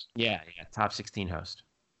it works? Yeah, top 16 host.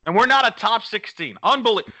 And we're not a top 16.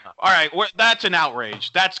 Unbelievable. All right, that's an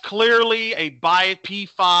outrage. That's clearly a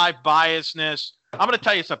P5 biasness. I'm going to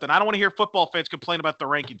tell you something. I don't want to hear football fans complain about the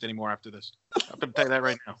rankings anymore after this. I'm going to tell you that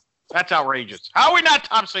right now. That's outrageous. How are we not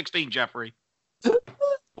top 16, Jeffrey?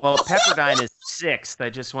 Well, Pepperdine is 6th. I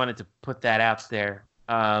just wanted to put that out there.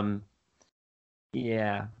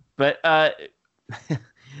 Yeah. But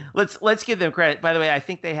let's give them credit. By the way, I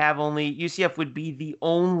think they have UCF would be the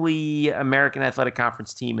only American Athletic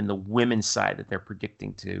Conference team in the women's side that they're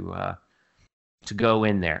predicting to go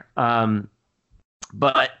in there.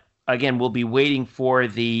 But again, we'll be waiting for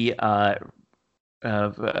the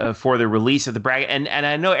release of the bracket. And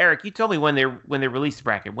I know, Eric, you told me when they release the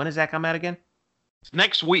bracket. When does that come out again? It's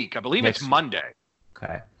next week. I believe it's Monday.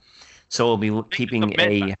 Okay. So we'll be keeping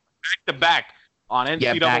back to back on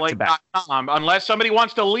NCAA.com, unless somebody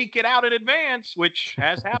wants to leak it out in advance, which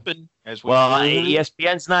has happened.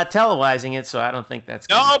 ESPN's not televising it, so I don't think that's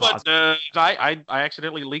but I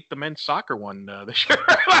accidentally leaked the men's soccer one this year,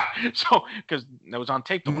 so because that was on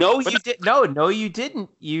tape. No, you didn't.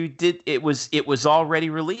 You did. It was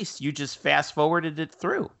already released. You just fast forwarded it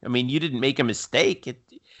through. I mean, you didn't make a mistake.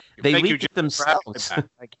 They leaked it themselves.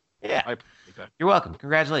 Yeah, you're welcome.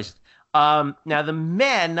 Congratulations. Now, the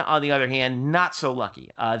men, on the other hand, not so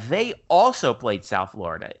lucky. They also played South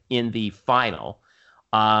Florida in the final,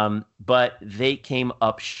 but they came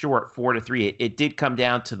up short 4-3. It did come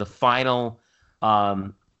down to the final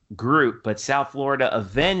group, but South Florida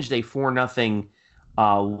avenged a 4-0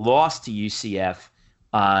 loss to UCF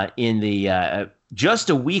in the just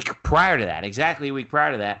a week prior to that, exactly a week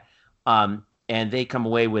prior to that. And they come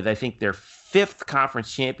away with, I think, their 5th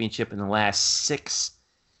conference championship in the last 6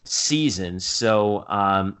 seasons. So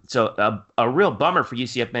a real bummer for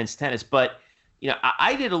UCF men's tennis. But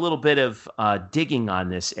I did a little bit of digging on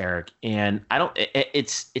this, Eric, and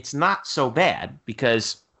it's not so bad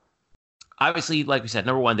because obviously, like we said,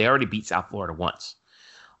 number one, they already beat South Florida once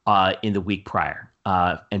in the week prior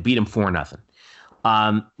and beat them 4-0.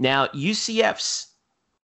 Now UCF's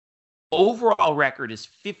overall record is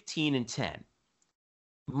 15-10.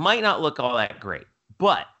 Might not look all that great,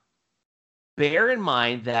 but bear in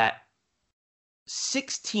mind that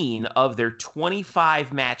 16 of their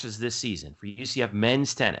 25 matches this season for UCF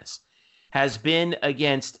men's tennis has been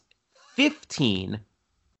against 15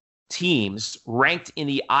 teams ranked in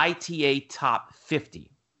the ITA top 50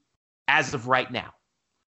 as of right now.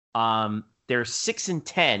 They're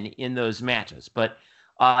 6-10 in those matches, but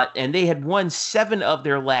and they had won 7 of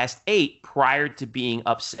their last 8 prior to being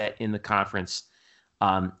upset in the conference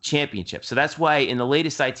championship. So that's why in the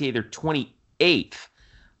latest ITA they're 28th.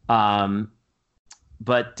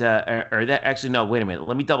 But or that actually no, wait a minute.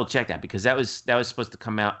 Let me double check that because that was supposed to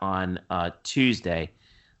come out on Tuesday.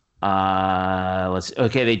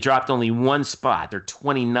 They dropped only 1 spot. They're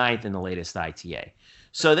 29th in the latest ITA.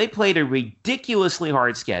 So they played a ridiculously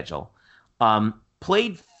hard schedule.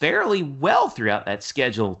 Played fairly well throughout that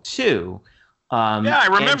schedule too. I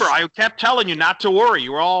remember. I kept telling you not to worry.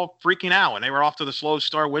 You were all freaking out when they were off to the slow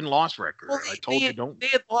start win-loss record. Well, I told you don't. They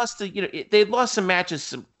had lost they had lost some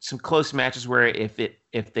matches, some close matches where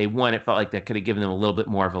if they won, it felt like that could have given them a little bit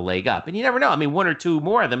more of a leg up. And you never know. I mean, 1 or 2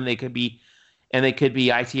 more of them, they could be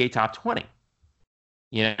ITA top 20.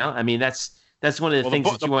 I mean that's one of the things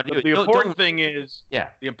that you want to do. The important thing is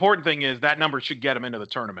that number should get them into the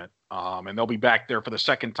tournament, and they'll be back there for the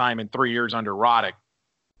second time in 3 years under Roddick.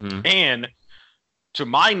 Mm-hmm. And to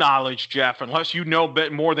my knowledge, Jeff, unless you know a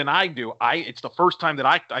bit more than I do, it's the first time that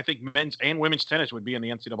I think men's and women's tennis would be in the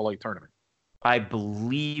NCAA tournament. I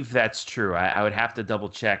believe that's true. I would have to double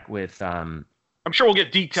check with. I'm sure we'll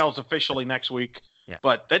get details officially next week. Yeah.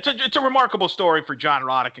 But it's a remarkable story for John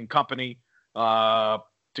Roddick and company to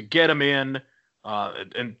get them in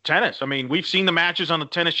tennis. I mean, we've seen the matches on the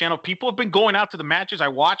Tennis Channel. People have been going out to the matches. I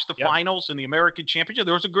watched the finals in the American Championship.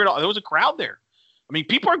 There was a crowd there. I mean,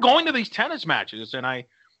 people are going to these tennis matches, and I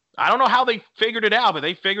don't know how they figured it out, but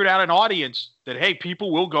they figured out an audience that, hey,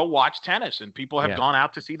 people will go watch tennis, and people have gone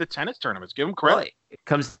out to see the tennis tournaments. Give them credit. Well, it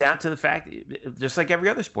comes down to the fact, just like every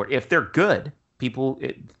other sport, if they're good,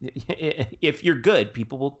 if you're good,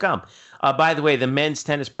 people will come. By the way, the men's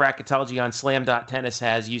tennis bracketology on Slam.Tennis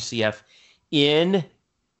has UCF in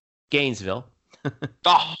Gainesville.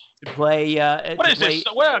 To play. What is this?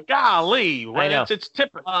 Well, golly, I know. It's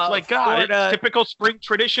typical. It's typical spring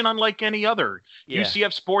tradition, unlike any other. Yeah.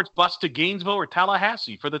 UCF sports bus to Gainesville or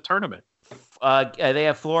Tallahassee for the tournament. They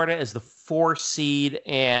have Florida as the 4 seed,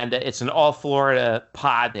 and it's an all Florida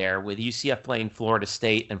pod there with UCF playing Florida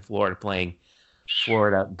State and Florida playing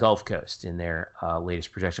Florida Gulf Coast in their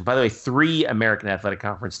latest projection. By the way, 3 American Athletic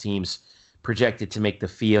Conference teams projected to make the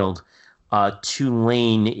field.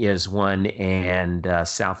 Tulane is one, and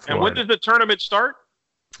South Florida. And when does the tournament start?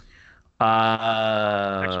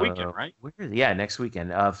 Next weekend, right? Next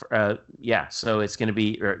weekend. So it's going to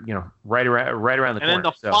be right around the corner. And then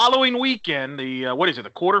the following weekend, the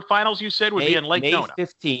quarterfinals you said would be in Lake Nona. May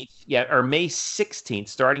 15th, or May 16th.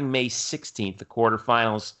 Starting May 16th, the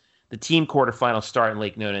quarterfinals. The team quarterfinals start in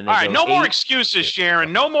Lake Nona. All right, no more excuses,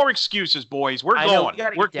 Sharon. No more excuses, boys. We're going.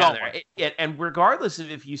 We're going. And regardless of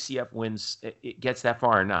if UCF wins, it gets that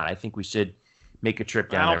far or not, I think we should make a trip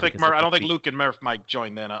down there. I don't think Luke and Murph might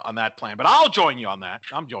join then on that plan, but I'll join you on that.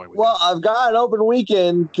 I'm joining with you. Well, I've got an open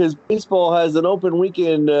weekend because baseball has an open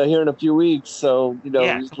weekend here in a few weeks. So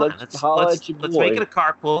let's holler at you, boy. Let's make it a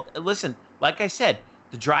carpool. Listen, like I said,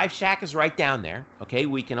 the Drive Shack is right down there. Okay,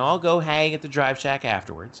 we can all go hang at the Drive Shack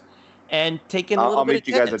afterwards. And take in a little bit of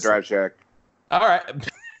tennis. I'll meet you guys at Drive Shack. All right.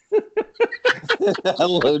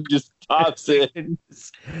 Luke just talks in.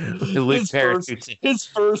 His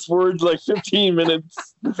first words like 15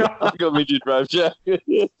 minutes. I'll go meet you at Drive Shack.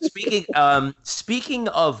 Speaking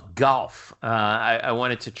of golf, I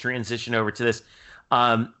wanted to transition over to this.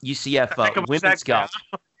 UCF women's golf.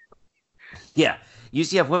 Yeah,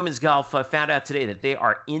 UCF women's golf found out today that they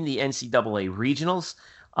are in the NCAA regionals.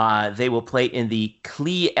 They will play in the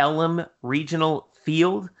Cle Elum Regional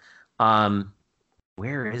Field.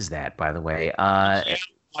 Where is that, by the way? Washington.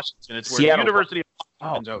 It's where the University of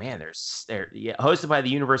Washington. Oh man, they're hosted by the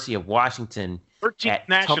University of Washington. 13th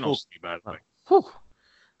nationals, by the way.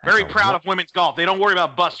 Very proud of women's golf. They don't worry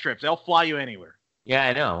about bus trips. They'll fly you anywhere. Yeah,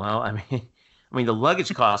 I know. Well, I mean, the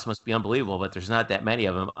luggage costs must be unbelievable, but there's not that many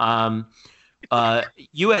of them.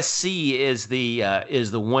 USC is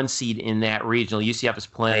the one seed in that regional. UCF is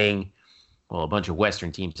playing, well, a bunch of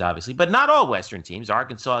Western teams, obviously, but not all Western teams.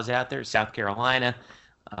 Arkansas is out there, South Carolina,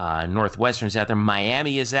 Northwestern's out there,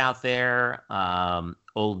 Miami is out there,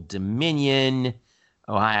 Old Dominion,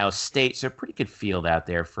 Ohio State. So a pretty good field out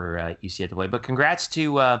there for UCF to play. But congrats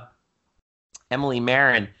to Emily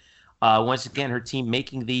Marin. Once again, her team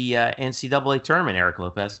making the NCAA tournament, Eric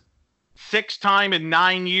Lopez. 6th time in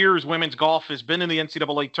 9 years women's golf has been in the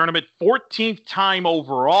NCAA tournament. 14th time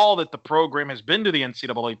overall that the program has been to the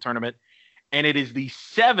NCAA tournament. And it is the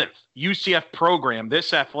 7th UCF program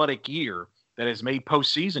this athletic year that has made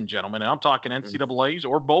postseason, gentlemen. And I'm talking NCAAs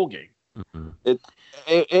or bowl game. Mm-hmm.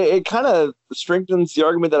 It kind of strengthens the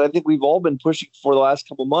argument that I think we've all been pushing for the last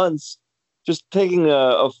couple months. Just taking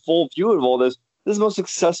a full view of all this. This is the most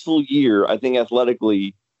successful year, I think,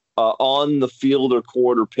 athletically, on the field or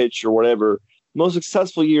court or pitch or whatever. Most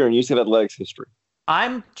successful year in UCF athletics history.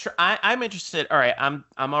 I'm interested. All right, I'm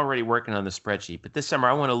already working on the spreadsheet, but this summer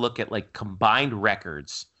I want to look at like combined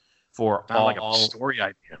records for all. Like a story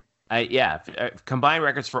idea. Combined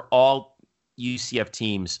records for all UCF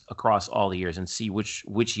teams across all the years, and see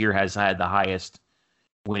which year has had the highest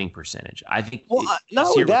winning percentage. I think. Well, not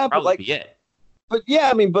only that, but like, be it. But yeah,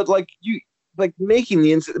 I mean, but like making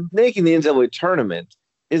the NCAA tournament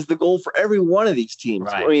is the goal for every one of these teams.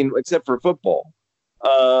 Right. I mean, except for football.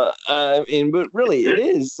 But really, it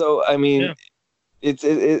is. So I mean, it's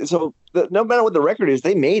no matter what the record is,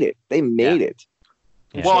 they made it. They made it.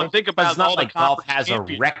 Yeah. Well, and think about it's not all like the golf has a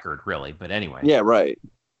championships. record, really. But anyway. Yeah, right.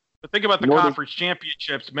 But think about the conference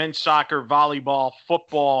championships: men's soccer, volleyball,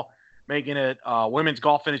 football, making it women's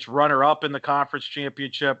golf finished runner-up in the conference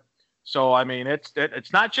championship. So I mean,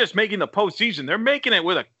 it's not just making the postseason; they're making it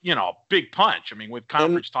with a big punch. I mean, with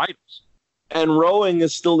conference titles. And rowing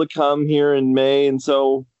is still to come here in May, and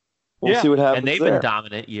so we'll see what happens. And they've been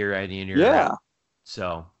dominant year in and year out.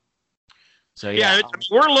 So yeah. I mean,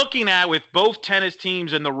 we're looking at, with both tennis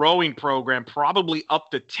teams and the rowing program, probably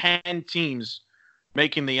up to 10 teams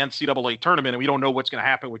making the NCAA tournament, and we don't know what's going to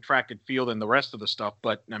happen with track and field and the rest of the stuff.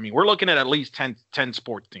 But I mean, we're looking at least 10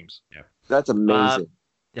 sports teams. Yeah, that's amazing.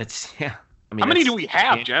 I mean, how many do we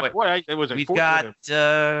have, Jeff? We've got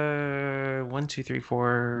 1, 2, 3,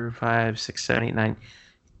 4, 5, 6, 7, 8, 9,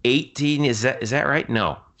 18. Is that right?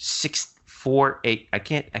 No, 6, 4, 8. I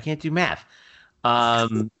can't do math.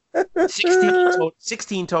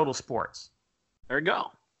 16 total sports. There you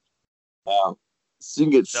go. Wow. So you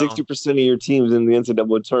can get 60% of your teams in the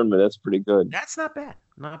NCAA tournament. That's pretty good. That's not bad.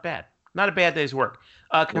 Not a bad day's work.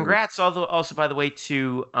 Congrats also, by the way,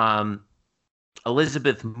 to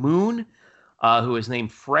Elizabeth Moon, who was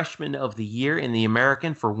named Freshman of the Year in the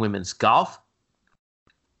American for women's golf.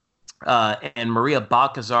 And Maria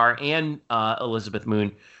Balcazar and Elizabeth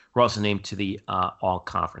Moon were also named to the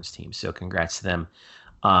all-conference team. So congrats to them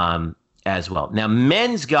as well. Now,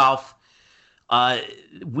 men's golf,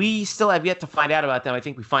 we still have yet to find out about them. I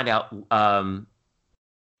think we find out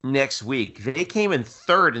next week. They came in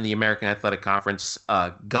third in the American Athletic Conference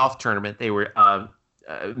golf tournament. They were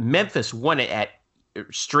Memphis won it at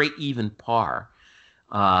straight even par.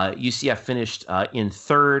 UCF finished in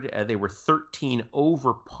third. They were 13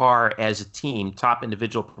 over par as a team. Top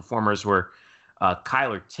individual performers were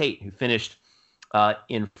Kyler Tate, who finished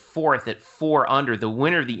in fourth at 4 under. The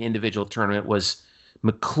winner of the individual tournament was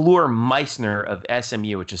McClure Meissner of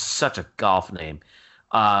SMU, which is such a golf name.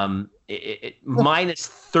 Minus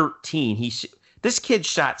 13. This kid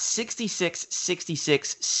shot 66,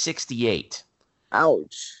 66, 68.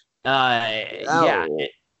 Ouch. Yeah.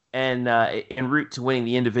 And en route to winning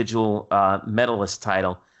the individual medalist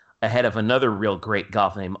title ahead of another real great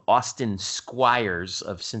golf name, Austin Squires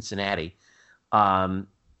of Cincinnati.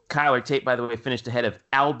 Kyler Tate, by the way, finished ahead of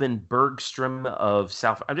Albin Bergstrom of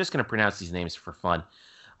South. I'm just going to pronounce these names for fun.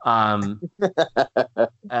 And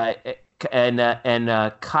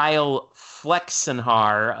Kyle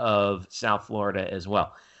Flexenhar of South Florida as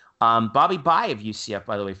well. Bobby Bye of UCF,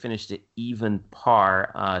 by the way, finished at even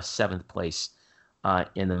par, 7th place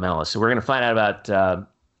in the medalist. So we're going to find out about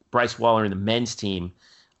Bryce Waller and the men's team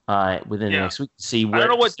within the next week to see I don't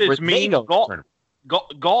know what this means.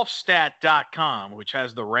 Golfstat.com, which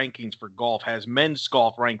has the rankings for golf, has men's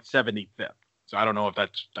golf ranked 75th. So I don't know if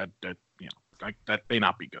that may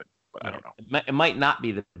not be good, but I don't know. It might not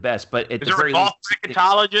be the best, but is there a golf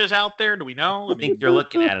bracketologist out there? Do we know? I think you're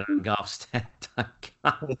looking at it on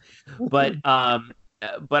golfstat.com.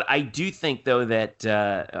 But I do think, though, that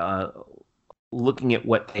looking at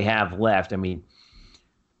what they have left, I mean,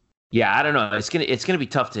 Yeah, I don't know. It's gonna be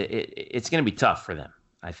tough it's gonna be tough for them.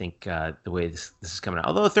 I think the way this is coming out.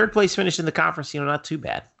 Although third place finish in the conference, not too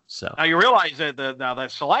bad. So now you realize that the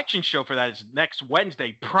selection show for that is next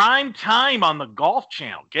Wednesday, prime time on the Golf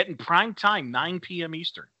Channel. Getting prime time, 9 p.m.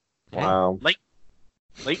 Eastern. Wow,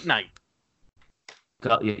 late night.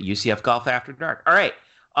 UCF Golf After Dark. All right,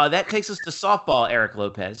 that takes us to softball. Eric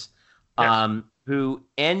Lopez, Yes. Who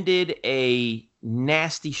ended a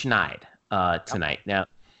nasty schneid tonight. Now,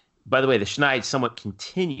 by the way, the schneid somewhat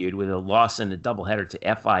continued with a loss in a doubleheader to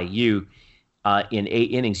FIU in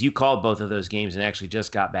 8 innings. You called both of those games and actually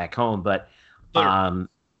just got back home, but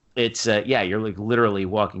it's you're like literally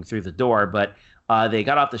walking through the door. But they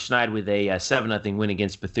got off the schneid with a 7-0 win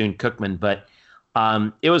against Bethune-Cookman, but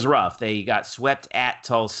it was rough. They got swept at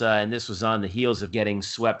Tulsa, and this was on the heels of getting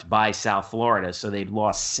swept by South Florida, so they'd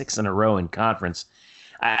lost 6 in a row in conference.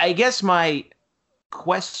 I guess my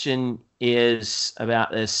question is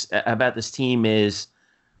about this team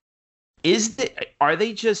are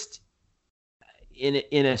they just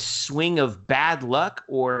in a swing of bad luck,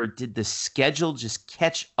 or did the schedule just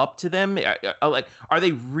catch up to them? Are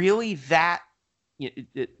they really that?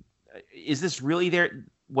 Is this really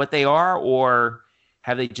what they are, or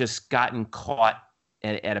have they just gotten caught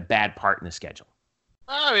at a bad part in the schedule?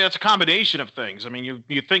 I mean, it's a combination of things. I mean,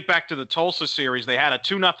 you think back to the Tulsa series, they had a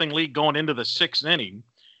 2-0 lead going into the 6th inning,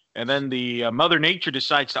 and then the Mother Nature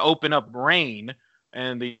decides to open up rain,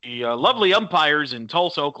 and the lovely umpires in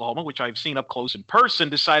Tulsa, Oklahoma, which I've seen up close in person,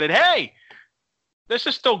 decided, hey, this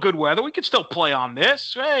is still good weather. We can still play on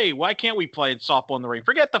this. Hey, why can't we play softball in the rain?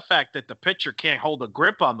 Forget the fact that the pitcher can't hold a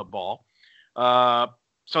grip on the ball.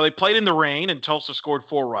 So they played in the rain, and Tulsa scored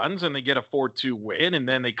 4 runs, and they get a 4-2 win, and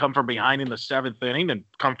then they come from behind in the 7th inning and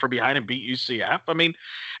come from behind and beat UCF. I mean,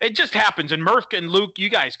 it just happens. And Murph and Luke, you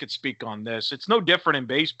guys could speak on this. It's no different in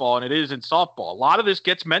baseball, and it is in softball. A lot of this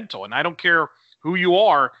gets mental, and I don't care who you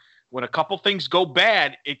are. When a couple things go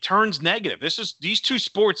bad, it turns negative. These two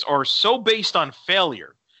sports are so based on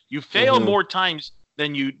failure. You fail more times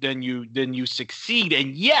than you succeed,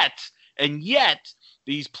 and yet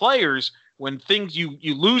these players, when things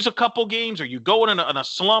you lose a couple games or you go in a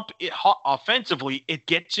slump, offensively, it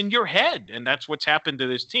gets in your head, and that's what's happened to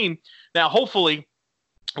this team. Now, hopefully,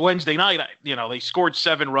 Wednesday night, they scored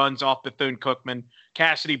 7 runs off Bethune-Cookman.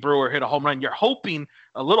 Cassidy Brewer hit a home run. You're hoping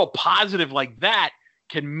a little positive like that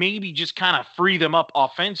can maybe just kind of free them up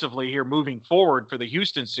offensively here moving forward for the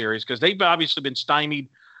Houston series, because they've obviously been stymied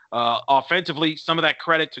offensively. Some of that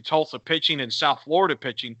credit to Tulsa pitching and South Florida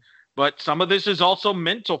pitching. But some of this is also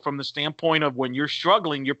mental from the standpoint of when you're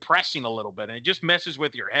struggling, you're pressing a little bit, and it just messes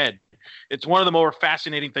with your head. It's one of the more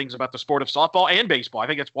fascinating things about the sport of softball and baseball. I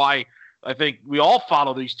think that's why I think we all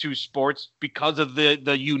follow these two sports, because of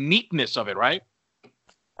the uniqueness of it, right?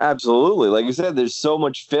 Absolutely. Like you said, there's so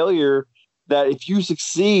much failure that if you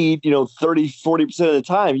succeed, 30-40% of the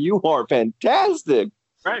time, you are fantastic.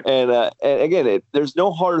 Right. And again, there's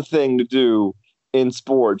no harder thing to do in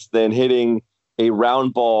sports than hitting a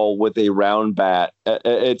round ball with a round bat.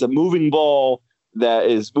 It's a moving ball that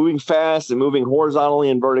is moving fast and moving horizontally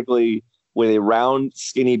and vertically with a round,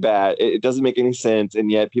 skinny bat. It doesn't make any sense, and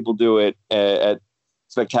yet people do it at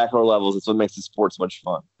spectacular levels. It's what makes the sport so much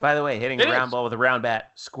fun. By the way, hitting a round ball with a round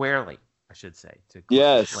bat squarely, I should say.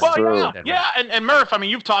 Yes. Well, yeah. And Murph, I mean,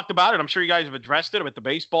 you've talked about it. I'm sure you guys have addressed it with the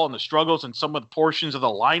baseball and the struggles and some of the portions of the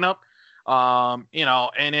lineup. And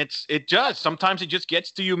sometimes it just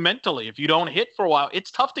gets to you mentally. If you don't hit for a while,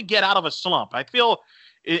 it's tough to get out of a slump. I feel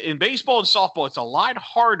in baseball and softball, it's a lot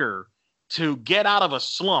harder to get out of a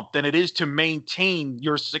slump than it is to maintain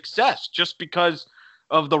your success, just because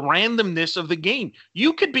of the randomness of the game.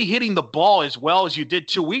 You could be hitting the ball as well as you did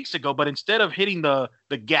 2 weeks ago, but instead of hitting the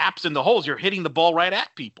gaps and the holes, you're hitting the ball right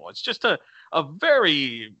at people. It's just a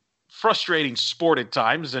very frustrating sport at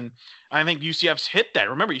times, and I think UCF's hit that.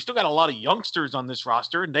 Remember, you still got a lot of youngsters on this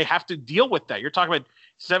roster, and they have to deal with that. You're talking about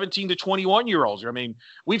 17 to 21-year-olds. I mean,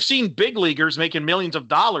 we've seen big leaguers making millions of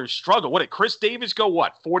dollars struggle. What did Chris Davis go,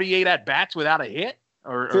 48 at-bats without a hit?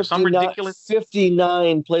 Or some ridiculous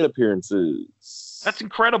 59 plate appearances. That's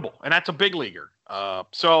incredible, and that's a big leaguer.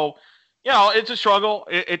 So it's a struggle.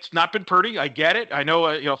 It's not been pretty. I get it. I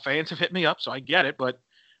know fans have hit me up, so I get it. But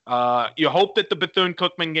you hope that the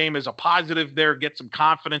Bethune-Cookman game is a positive there, get some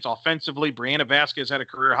confidence offensively. Brianna Vasquez had a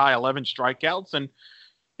career-high 11 strikeouts, and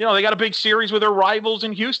they got a big series with their rivals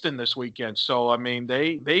in Houston this weekend. So, I mean,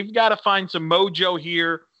 they've got to find some mojo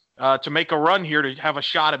here to make a run here to have a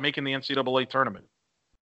shot at making the NCAA tournament.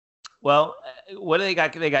 Well, what do they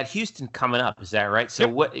got? They got Houston coming up. Is that right? So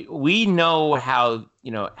What we know how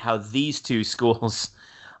these two schools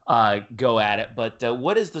go at it. But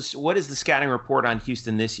what is the scouting report on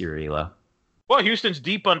Houston this year, Elo? Well, Houston's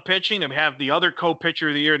deep on pitching. They have the other co-pitcher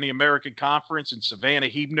of the year in the American Conference in Savannah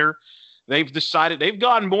Hebner. They've decided they've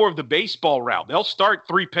gone more of the baseball route. They'll start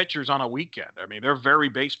 3 pitchers on a weekend. I mean, they're very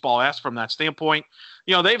baseball-esque from that standpoint.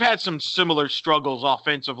 You know, they've had some similar struggles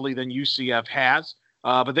offensively than UCF has,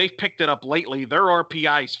 but they've picked it up lately. Their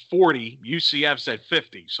RPI is 40. UCF's at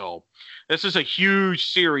 50. So this is a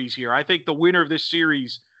huge series here. I think the winner of this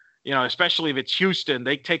series, you know, especially if it's Houston,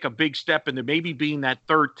 they take a big step into maybe being that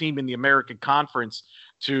 3rd team in the American Conference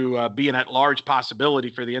to be an at-large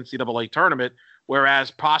possibility for the NCAA tournament. Whereas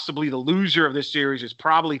possibly the loser of this series is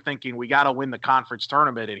probably thinking we got to win the conference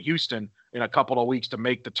tournament in Houston in a couple of weeks to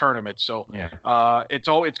make the tournament. So it's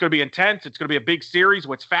going to be intense. It's going to be a big series.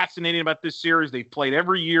 What's fascinating about this series, they've played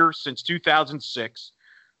every year since 2006.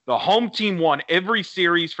 The home team won every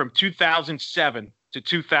series from 2007 to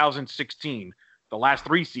 2016. The last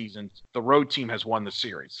 3 seasons, the road team has won the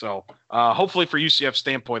series. So hopefully for UCF's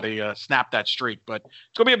standpoint, they snap that streak. But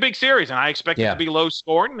it's going to be a big series, and I expect it to be low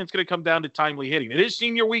scoring, and it's going to come down to timely hitting. It is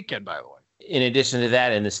senior weekend, by the way. In addition to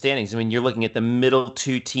that, in the standings, I mean, you're looking at the middle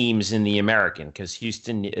 2 teams in the American because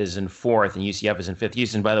Houston is in 4th and UCF is in 5th.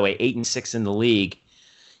 Houston, by the way, 8-6 in the league.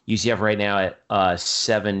 UCF right now at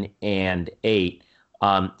 7-8.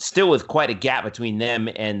 Still with quite a gap between them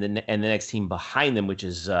and the next team behind them, which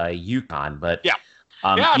is UConn. But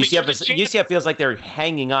UCF feels like they're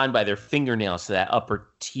hanging on by their fingernails to that upper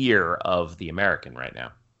tier of the American right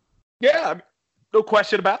now. Yeah, no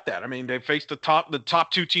question about that. I mean, they faced the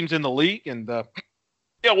top 2 teams in the league, and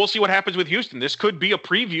we'll see what happens with Houston. This could be a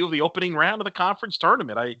preview of the opening round of the conference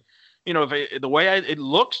tournament. The way it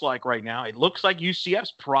looks like right now, it looks like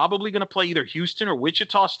UCF's probably going to play either Houston or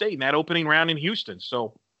Wichita State in that opening round in Houston.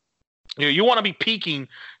 So, you want to be peaking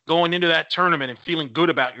going into that tournament and feeling good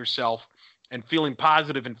about yourself and feeling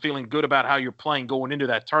positive and feeling good about how you're playing going into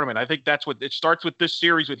that tournament. I think that's what it starts with this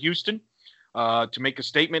series with Houston to make a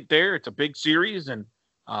statement there. It's a big series, and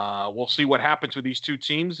we'll see what happens with these 2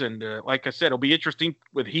 teams. And like I said, it'll be interesting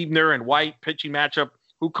with Hebner and White pitching matchup.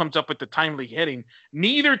 Who comes up with the timely hitting?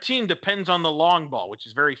 Neither team depends on the long ball, which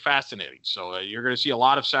is very fascinating. So you're going to see a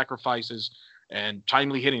lot of sacrifices, and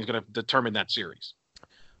timely hitting is going to determine that series.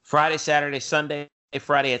 Friday, Saturday, Sunday.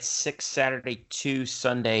 Friday at 6, Saturday 2,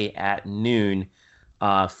 Sunday at noon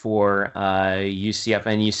for UCF.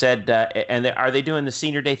 And you said, are they doing the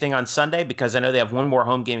senior day thing on Sunday? Because I know they have one more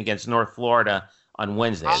home game against North Florida on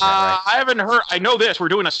Wednesday. Is that right? I haven't heard. I know this. They're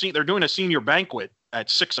doing a senior banquet at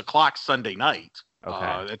 6:00 Sunday night.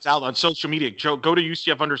 Okay. It's out on social media. Joe, go to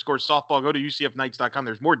UCF_softball. Go to UCFKnights.com.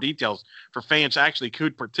 There's more details for fans actually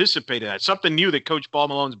could participate in that. Something new that Coach Paul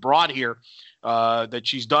Malone's brought here that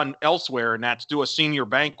she's done elsewhere, and that's do a senior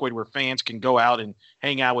banquet where fans can go out and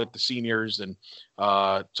hang out with the seniors. And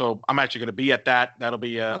so I'm actually going to be at that. That'll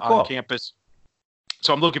be on campus.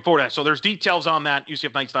 So I'm looking forward to that. So there's details on that,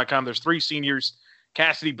 UCFKnights.com. There's 3 seniors.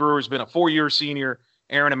 Cassidy Brewer's been a 4-year senior.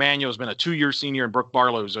 Aaron Emanuel's been a 2-year senior, and Brooke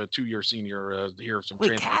Barlow's a 2-year senior here.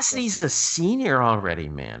 Wait, Cassidy's a senior already,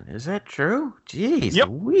 man. Is that true? Jeez,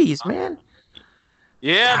 Louise, man.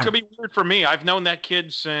 Yeah, it's going to be weird for me. I've known that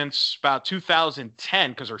kid since about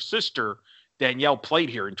 2010 because her sister, Danielle, played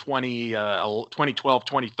here in 2012,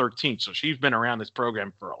 2013. So she's been around this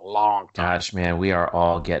program for a long time. Gosh, man, we are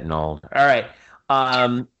all getting old. All right.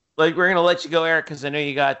 We're going to let you go, Eric, because I know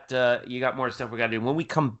you got more stuff we got to do. When we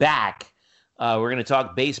come back, we're going to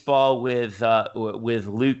talk baseball with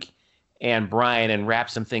Luke and Brian and wrap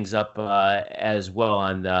some things up as well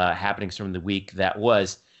on the happenings from the week that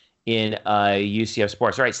was in UCF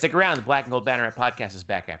sports. All right, stick around. The Black and Gold Banneret podcast is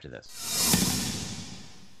back after this.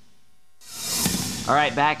 All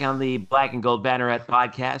right, back on the Black and Gold Banneret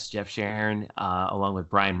podcast. Jeff Sharon, along with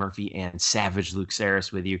Brian Murphy and Savage Luke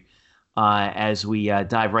Saris with you as we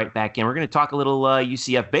dive right back in. We're going to talk a little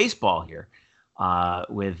UCF baseball here.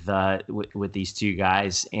 With these 2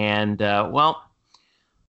 guys, and the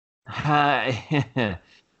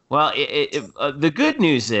good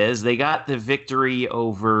news is they got the victory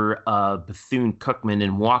over Bethune-Cookman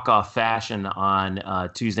in walk-off fashion on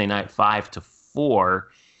Tuesday night, 5-4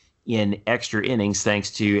 in extra innings, thanks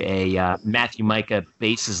to a Matthew Micah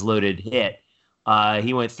bases-loaded hit.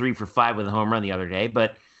 He went 3 for 5 with a home run the other day,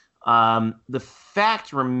 but the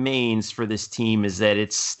fact remains for this team is that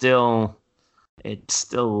it's still very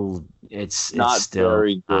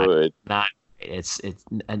good. It's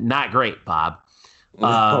not great, Bob.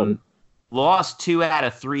 No. Lost 2 out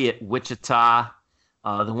of 3 at Wichita.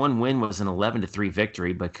 The one win was an 11-3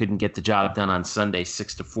 victory, but couldn't get the job done on Sunday.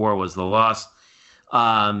 6-4 was the loss.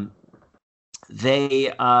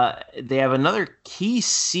 They have another key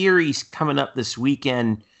series coming up this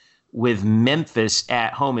weekend with Memphis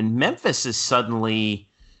at home. And Memphis is suddenly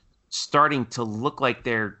starting to look like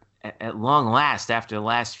they're, at long last, after the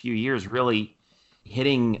last few years, really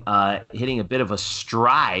hitting a bit of a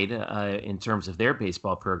stride in terms of their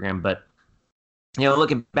baseball program. But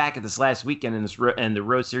looking back at this last weekend and the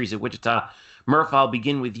road series at Wichita, Murph, I'll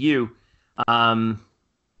begin with you.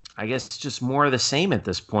 I guess it's just more of the same at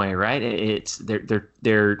this point, right? It's they're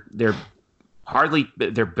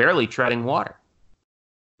barely treading water.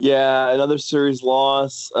 Yeah, another series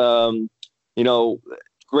loss.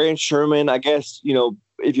 Grant Sherman, I guess,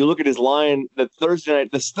 if you look at his line,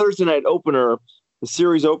 this Thursday night opener, the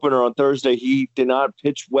series opener on Thursday, he did not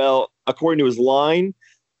pitch well according to his line,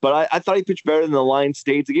 but I thought he pitched better than the line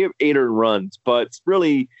states. He gave 8 earned runs, but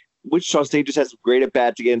really Wichita State just has some great at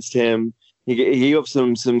bats against him. He gave up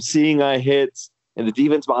some seeing eye hits, and the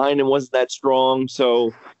defense behind him wasn't that strong.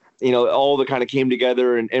 So, all that kind of came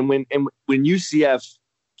together. And when UCF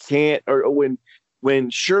can't, or when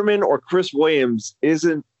Sherman or Chris Williams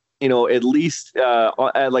isn't, at least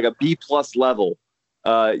at like a B+ level,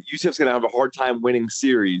 UCF's going to have a hard time winning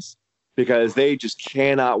series because they just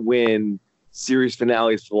cannot win series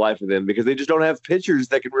finales for the life of them because they just don't have pitchers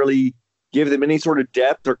that can really give them any sort of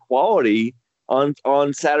depth or quality on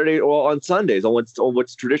Saturday or on Sundays on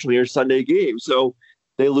what's traditionally your Sunday game. So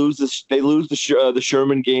they lose the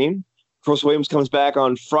Sherman game. Chris Williams comes back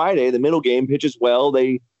on Friday, the middle game, pitches well.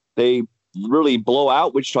 They really blow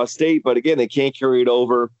out Wichita State, but again, they can't carry it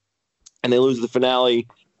over, and they lose the finale.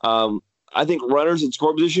 I think runners in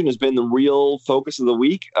score position has been the real focus of the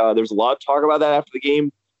week. There's a lot of talk about that after the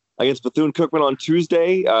game against Bethune-Cookman on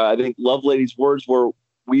Tuesday. I think Lovelady's words were,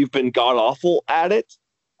 "We've been god-awful at it."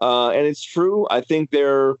 And it's true. I think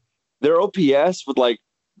their OPS with like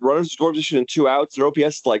runners in score position and 2 outs, their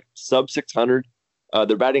OPS is like sub 600.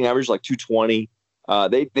 Their batting average is like 220.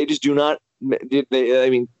 They just do not. I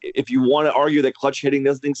mean, if you want to argue that clutch hitting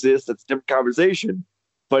doesn't exist, that's a different conversation.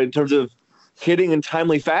 But in terms of hitting in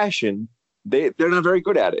timely fashion, they're not very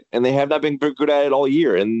good at it, and they have not been very good at it all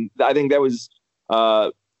year. And I think that was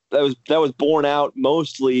borne out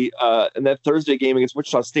mostly in that Thursday game against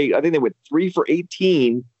Wichita State. I think they went 3 for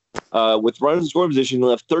 18 with runners in scoring position and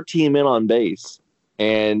left 13 men on base.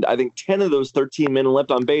 And I think 10 of those 13 men left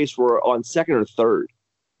on base were on second or third.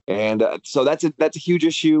 And so that's a huge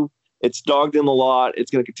issue. It's dogged them a lot. It's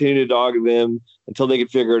going to continue to dog them until they can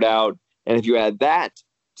figure it out. And if you add that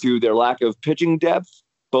to their lack of pitching depth,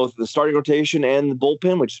 both the starting rotation and the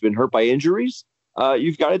bullpen, which has been hurt by injuries,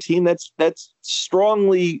 you've got a team that's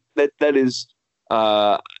strongly that is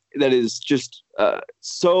just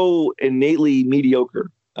so innately mediocre.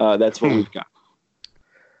 That's what we've got.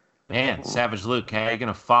 Man, Savage Luke, how are you going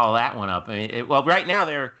to follow that one up? I mean, right now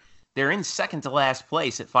they're in second to last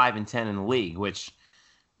place at 5-10 in the league, which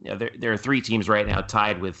there are 3 teams right now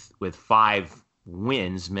tied with 5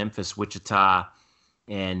 wins: Memphis, Wichita,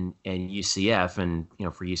 and UCF. And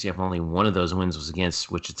for UCF, only one of those wins was against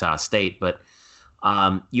Wichita State, but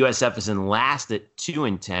USF is in last at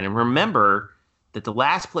 2-10. And remember that the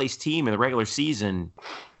last place team in the regular season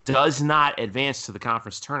does not advance to the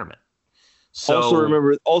conference tournament. So also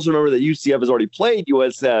remember that UCF has already played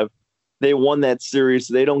USF. They won that series,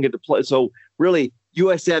 so they don't get to play. So really,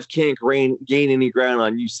 USF can't gain any ground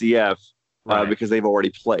on UCF because they've already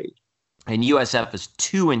played. And USF is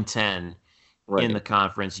 2-10 in the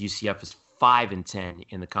conference. UCF is 5-10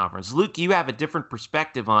 in the conference. Luke, you have a different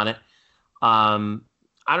perspective on it. I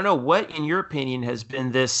don't know what, in your opinion, has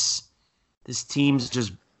been this team's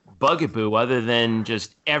just bugaboo, other than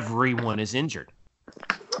just everyone is injured.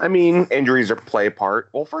 I mean, injuries play a part.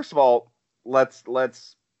 Well, first of all, let's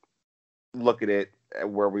look at it at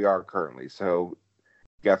where we are currently. So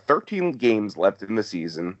you got 13 games left in the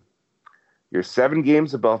season. You're 7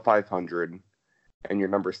 games above 500, and you're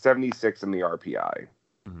number 76 in the RPI.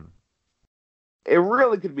 Mm-hmm. It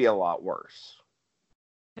really could be a lot worse.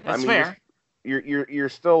 That's fair. You're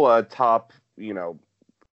still a top,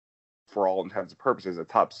 for all intents and purposes, a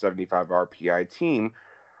top 75 RPI team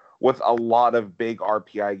with a lot of big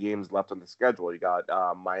RPI games left on the schedule. You got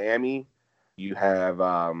Miami. You have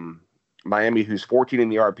Miami, who's 14 in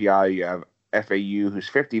the RPI. You have FAU, who's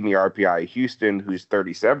 50 in the RPI. Houston, who's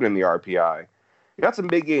 37 in the RPI. You got some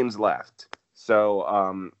big games left.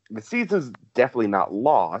 So the season's definitely not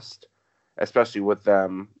lost, especially with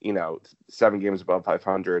them, 7 games above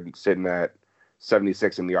 500, sitting at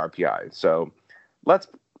 76 in the RPI. So let's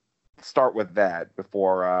start with that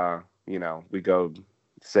before, we go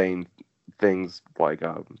saying things like,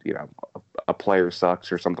 a player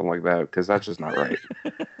sucks or something like that, because that's just not right.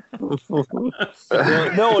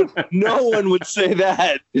 No one would say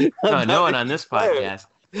that. No one on this podcast.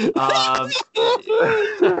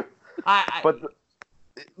 But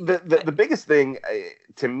the biggest thing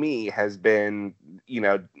to me has been,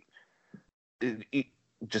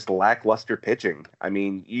 just lackluster pitching. I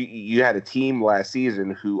mean, you had a team last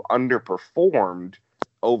season who underperformed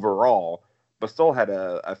overall, but still had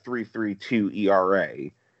a 3.32 ERA.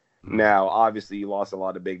 Mm-hmm. Now, obviously, you lost a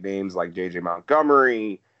lot of big names like J.J.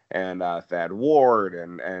 Montgomery and Thad Ward,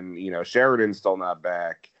 and Sheridan's still not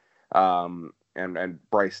back, and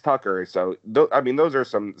Bryce Tucker. So, those are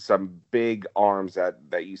some big arms that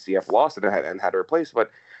UCF lost and had to replace.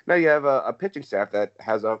 But now you have a pitching staff that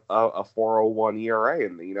has a 4.01 ERA,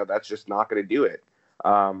 and that's just not going to do it.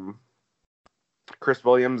 Chris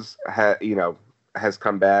Williams has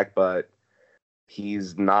come back, but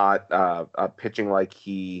he's not pitching like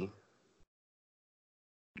he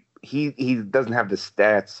doesn't have the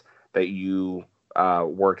stats that you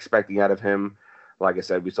were expecting out of him. Like I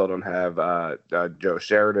said, we still don't have Joe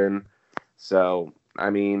Sheridan. So, I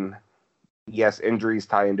mean, yes, injuries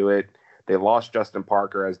tie into it. They lost Justin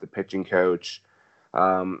Parker as the pitching coach.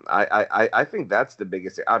 I think that's the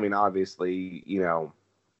biggest. I mean, obviously,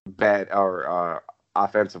 bad or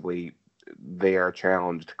offensively, they are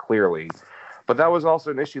challenged clearly, but that was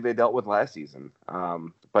also an issue they dealt with last season.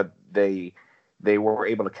 But they were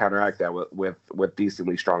able to counteract that with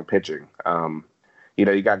decently strong pitching.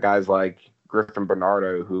 You got guys like Griffin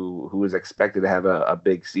Bernardo, who was expected to have a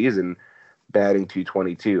big season, batting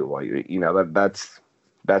 .222. Well,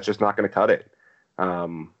 that's just not going to cut it.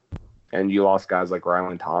 And you lost guys like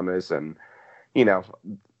Rylan Thomas, and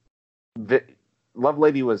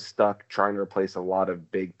Lovelady was stuck trying to replace a lot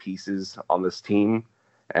of big pieces on this team,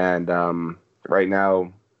 and right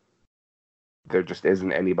now there just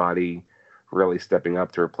isn't anybody really stepping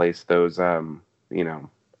up to replace those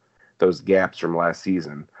those gaps from last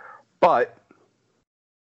season. But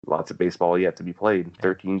lots of baseball yet to be played.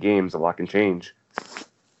 13 games, a lot can change.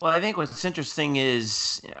 Well, I think what's interesting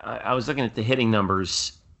is I was looking at the hitting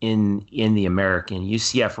numbers in the American.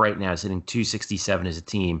 UCF right now is hitting .267 as a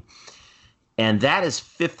team, and that is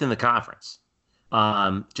fifth in the conference,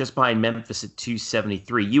 just behind Memphis at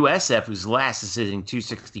 .273. USF, who's last, is hitting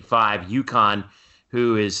 .265. UConn,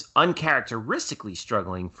 who is uncharacteristically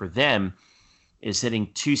struggling for them, is hitting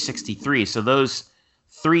 .263. So those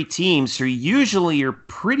three teams who usually are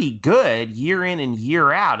pretty good year in and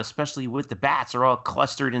year out, especially with the bats, are all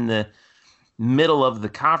clustered in the middle of the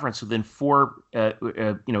conference within 4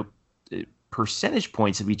 percentage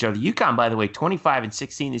points of each other. UConn, by the way,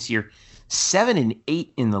 25-16 this year, 7-8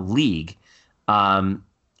 in the league.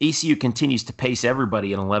 ECU continues to pace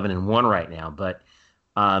everybody at 11-1 right now, but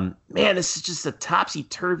man, this is just a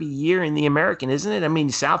topsy-turvy year in the American, isn't it? I mean,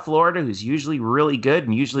 South Florida, who's usually really good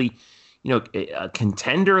and usually a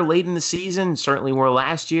contender late in the season, certainly were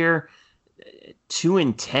last year,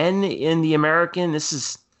 2-10 in the American. This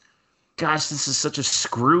is such a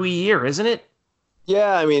screwy year, isn't it?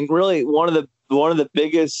 Yeah, I mean, really one of the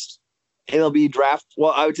biggest MLB draft,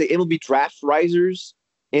 well, I would say MLB draft risers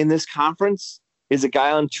in this conference is a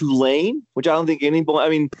guy on Tulane, which I don't think anybody, I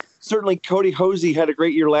mean, certainly Cody Hosey had a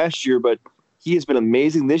great year last year, but he has been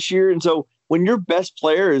amazing this year. And so when your best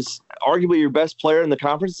player is arguably your best player in the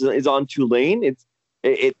conference is on Tulane,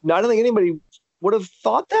 I don't think anybody would have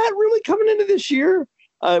thought that really coming into this year.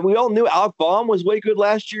 We all knew Alec Baum was way good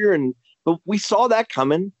last year, but we saw that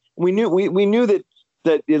coming. We knew that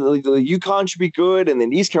the UConn should be good, and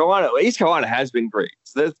then East Carolina has been great.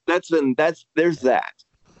 So there's that.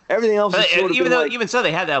 Everything else is sort of even so,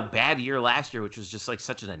 they had that bad year last year, which was just like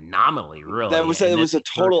such an anomaly, really. It was a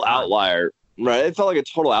total outlier, right? It felt like a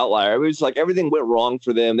total outlier. It was like everything went wrong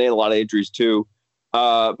for them. They had a lot of injuries too.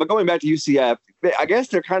 But going back to UCF, I guess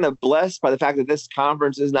they're kind of blessed by the fact that this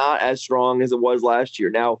conference is not as strong as it was last year.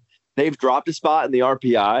 Now, they've dropped a spot in the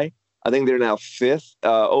RPI. I think they're now 5th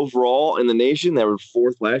overall in the nation. They were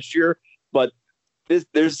 4th last year. But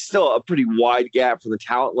there's still a pretty wide gap from the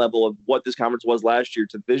talent level of what this conference was last year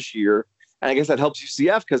to this year. And I guess that helps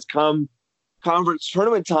UCF because come conference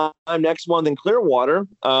tournament time next month in Clearwater,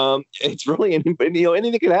 it's really anything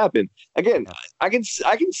can happen. Again, I can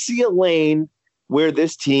see a lane where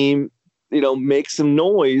this team makes some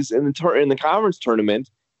noise in the conference tournament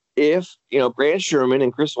if Grant Sherman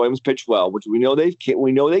and Chris Williams pitch well, which we know they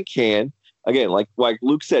can. Again, like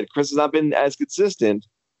Luke said, Chris has not been as consistent,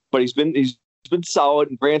 but he's been solid,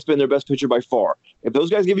 and Grant's been their best pitcher by far. If those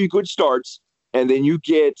guys give you good starts, and then you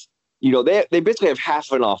get, they basically have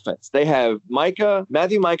half an offense. They have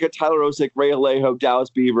Matthew Micah, Tyler Osick, Ray Alejo, Dallas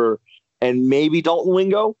Beaver, and maybe Dalton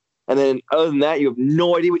Wingo. And then other than that, you have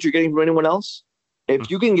no idea what you're getting from anyone else. If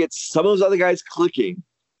you can get some of those other guys clicking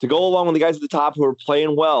to go along with the guys at the top who are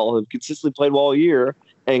playing well, who have consistently played well all year,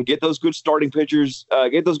 and get those good starting pitchers,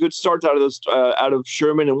 get those good starts out of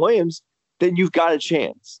Sherman and Williams, then you've got a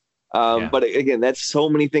chance. But again, that's so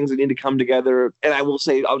many things that need to come together. And I will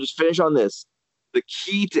say, I'll just finish on this. The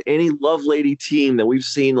key to any Lovelady team that we've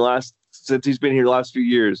seen since he's been here the last few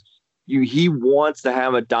years, he wants to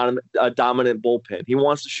have a dominant bullpen. He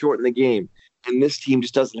wants to shorten the game. And this team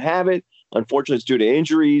just doesn't have it. Unfortunately, it's due to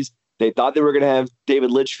injuries. They thought they were going to have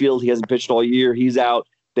David Litchfield. He hasn't pitched all year. He's out.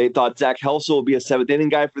 They thought Zach Helsel would be a seventh inning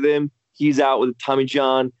guy for them. He's out with Tommy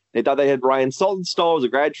John. They thought they had Ryan Saltonstall as a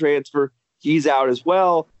grad transfer. He's out as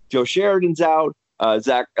well. Joe Sheridan's out.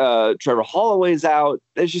 Trevor Holloway's out.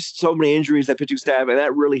 There's just so many injuries that pitching staff, and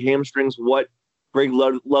that really hamstrings what Greg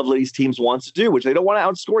Lovelady's teams wants to do, which they don't want to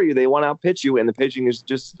outscore you. They want to outpitch you, and the pitching is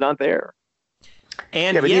just not there.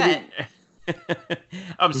 And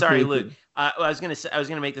I'm sorry, Luke. I was going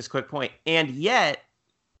to make this quick point. And yet,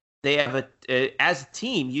 they have as a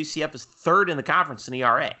team, UCF is third in the conference in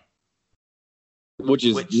ERA, which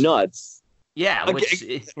is nuts. Yeah,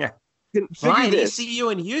 Fine, ECU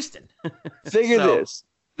in Houston. This.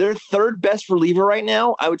 Their third best reliever right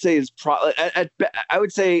now, I would say, is I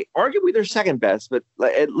would say arguably their second best, but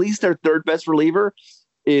at least their third best reliever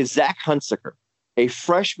is Zach Hunsaker, a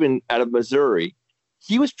freshman out of Missouri.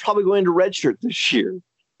 He was probably going to redshirt this year,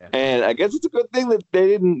 and I guess it's a good thing that they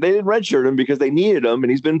didn't redshirt him because they needed him,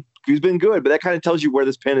 and he's been good. But that kind of tells you where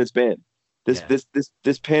this pen has been. This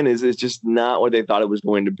pen is just not what they thought it was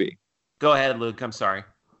going to be. Go ahead, Luke. I'm sorry.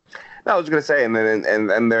 No, I was going to say, and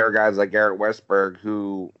then there are guys like Garrett Westberg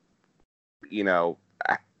who,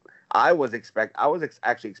 I was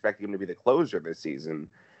actually expecting him to be the closer this season,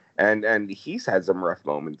 and he's had some rough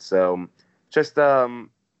moments. So just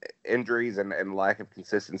injuries and lack of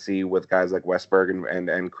consistency with guys like Westberg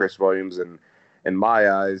and Chris Williams, and in my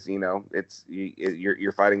eyes,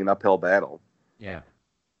 you're fighting an uphill battle. Yeah.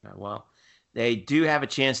 Well, they do have a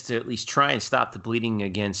chance to at least try and stop the bleeding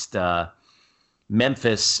against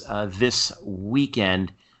Memphis this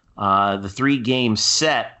weekend. The 3-game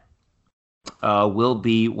set will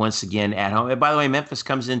be once again at home. And by the way, Memphis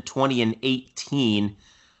comes in 20-18,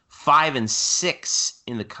 5-6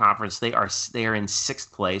 in the conference. They are in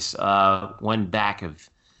sixth place, one back of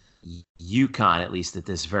UConn, at least at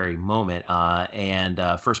this very moment. And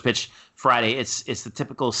first pitch Friday. It's the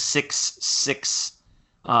typical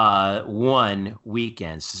 6-6-1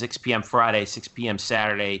 weekend. So 6 p.m. Friday, 6 p.m.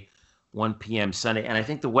 Saturday, 1 p.m. Sunday. And I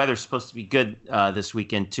think the weather's supposed to be good this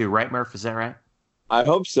weekend too, right, Murph? Is that right? I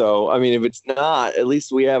hope so. I mean, if it's not, at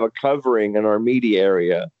least we have a covering in our media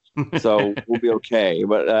area, so we'll be okay.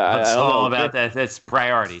 But it's all about that. That's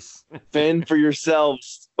priorities. Fend for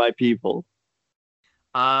yourselves, my people.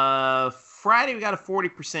 Friday, we got a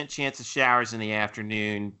 40% chance of showers in the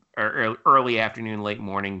afternoon or early afternoon, late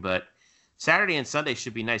morning. But Saturday and Sunday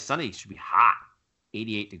should be nice. Sunday should be hot,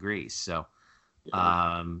 88 degrees. So.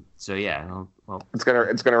 Well, it's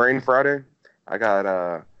gonna rain Friday.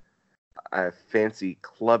 I have fancy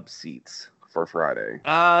club seats for Friday.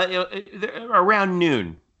 Around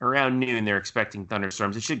noon, they're expecting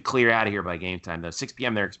thunderstorms. It should clear out of here by game time, though. 6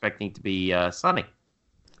 p.m. they're expecting to be sunny.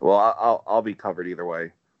 Well, I'll be covered either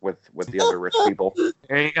way with the other rich people.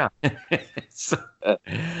 There you go. So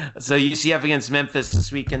UCF against Memphis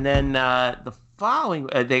this week, and then the following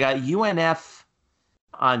they got UNF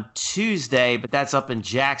on Tuesday, but that's up in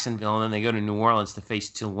Jacksonville, and then they go to New Orleans to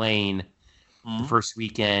face Tulane the first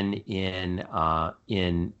weekend in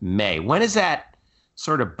May. When is that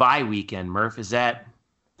sort of bye weekend, Murph? Is that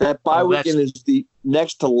bye weekend is the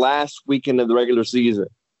next to last weekend of the regular season?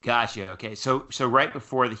 Gotcha. Okay, so right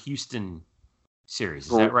before the Houston series,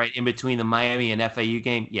 is that right? In between the Miami and FAU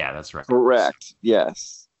game? Yeah, that's right. Correct.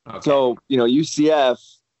 Yes. Okay. So UCF,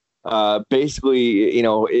 basically,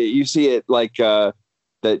 you see it like.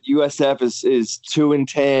 That USF is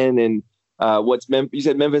 2-10, and what's you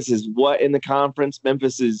said Memphis is what in the conference?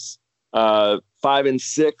 Memphis is 5-6.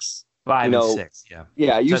 5-6, yeah.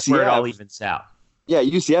 Yeah, UCF. That's where it all evens out. Yeah,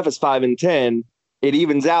 UCF is 5-10. It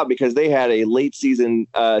evens out because they had a late season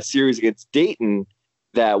series against Dayton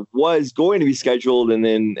that was going to be scheduled, and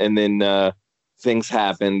then things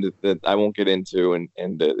happened that I won't get into, and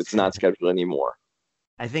it's not scheduled anymore.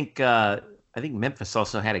 I think Memphis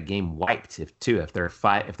also had a game wiped if they're at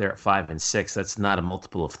 5-6. That's not a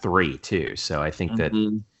multiple of 3 too. So I think that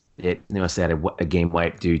they must have had a game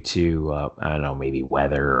wiped due to I don't know, maybe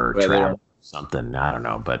weather or travel or something. I don't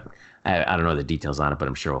know, but I don't know the details on it. But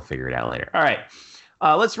I'm sure we'll figure it out later. All right,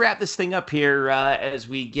 let's wrap this thing up here as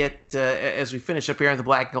we finish up here on the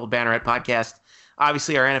Black and Gold Banneret podcast.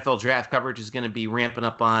 Obviously, our NFL draft coverage is going to be ramping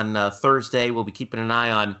up on Thursday. We'll be keeping an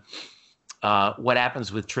eye on what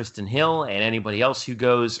happens with Tristan Hill and anybody else who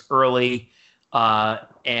goes early.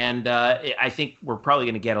 And I think we're probably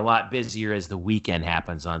going to get a lot busier as the weekend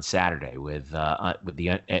happens on Saturday with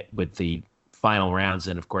the final rounds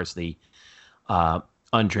and of course the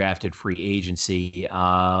undrafted free agency.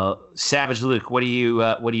 Savage Luke, what do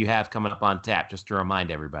you have coming up on tap? Just to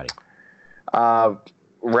remind everybody.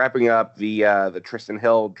 Wrapping up the Tristan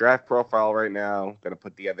Hill draft profile right now. Going to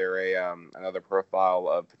put together another profile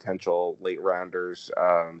of potential late rounders /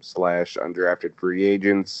 undrafted free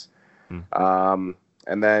agents.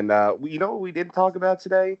 And then you know what we didn't talk about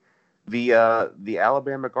today? The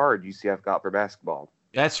Alabama guard UCF got for basketball.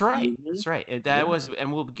 That's right. That's right.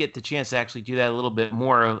 And we'll get the chance to actually do that a little bit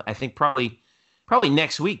more. I think probably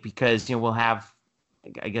next week because we'll have,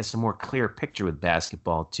 I guess, a more clear picture with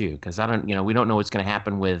basketball too. Because we don't know what's going to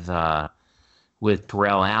happen with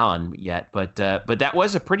Terrell Allen yet. But that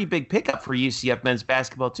was a pretty big pickup for UCF men's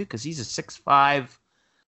basketball too, because he's a 6'5"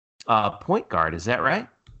 point guard. Is that right?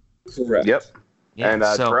 Correct. Yep. Yeah, and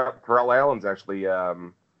Terrell Allen's actually, I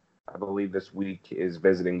believe this week is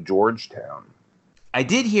visiting Georgetown. I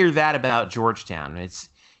did hear that about Georgetown. It's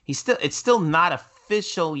still not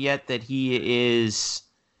official yet that he is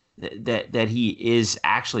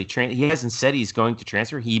actually he hasn't said he's going to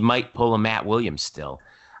transfer. He might pull a Matt Williams still.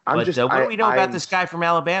 What do we know about this guy from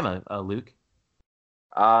Alabama, Luke?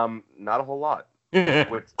 Not a whole lot.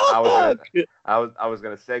 Which I was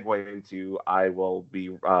gonna segue into. I will be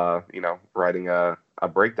writing a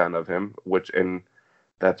breakdown of him, and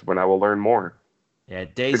that's when I will learn more. Yeah,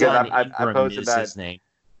 Dazon Ingram is his name.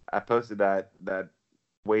 I posted that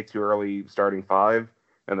way too early starting five,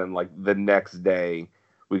 and then like the next day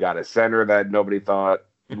we got a center that nobody thought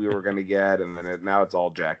we were gonna get, and then now it's all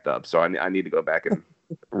jacked up. So I need to go back and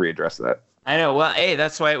readdress that. I know. Well, hey,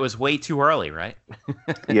 that's why it was way too early, right?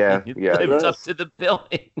 Yeah. Lived up to the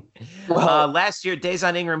billing. Last year,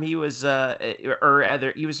 Dazon Ingram, he was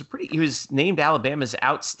he was named Alabama's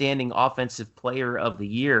outstanding offensive player of the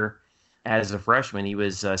year as a freshman. He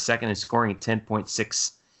was second in scoring at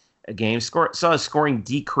 10.6 a game. Saw his scoring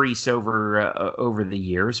decrease over the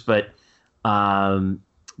years, but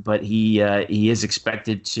he is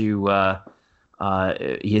expected to.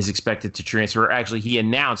 He is expected to transfer. Actually, he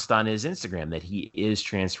announced on his Instagram that he is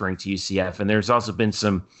transferring to UCF. And there's also been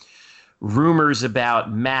some rumors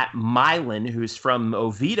about Matt Milan, who's from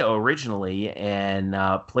Oviedo originally and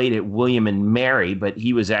played at William and Mary, but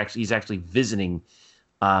he's actually visiting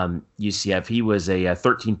UCF. He was a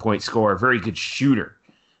 13-point scorer, very good shooter.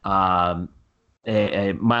 Milan's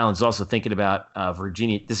also thinking about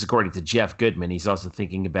Virginia. This is according to Jeff Goodman. He's also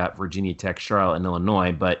thinking about Virginia Tech, Charlotte, and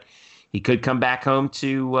Illinois, but he could come back home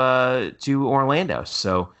to Orlando.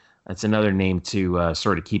 So that's another name to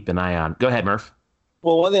sort of keep an eye on. Go ahead, Murph.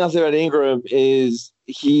 Well, one thing I'll say about Ingram is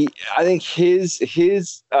I think his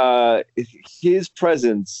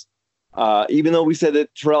presence, even though we said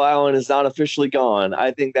that Terrell Allen is not officially gone,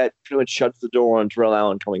 I think that pretty much shuts the door on Terrell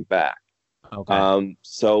Allen coming back. Okay.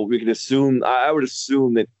 So we can assume, I would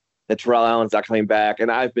assume that Terrell Allen's not coming back,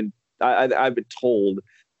 and I've been told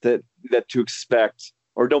that to expect.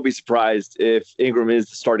 Or don't be surprised if Ingram is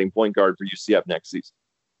the starting point guard for UCF next season.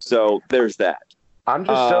 So there's that. I'm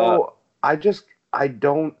so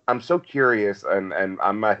curious, and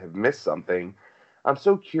I might have missed something. I'm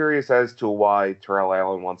so curious as to why Terrell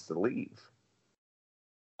Allen wants to leave.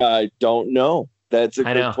 I don't know. That's a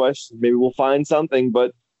good question. Maybe we'll find something,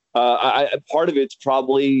 but part of it's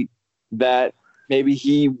probably that maybe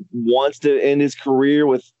he wants to end his career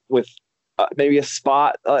with maybe a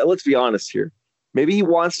spot. Let's be honest here. Maybe he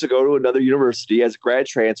wants to go to another university as a grad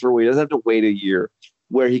transfer where he doesn't have to wait a year,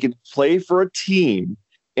 where he can play for a team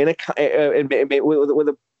with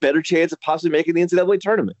a better chance of possibly making the NCAA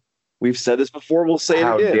tournament. We've said this before. We'll say it again.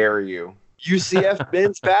 How dare you? UCF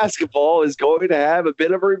men's basketball is going to have a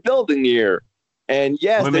bit of a rebuilding year. And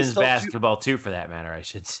yes, women's basketball too, for that matter, I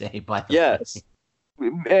should say. By the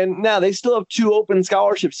way. And now they still have 2 open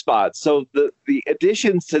scholarship spots. So the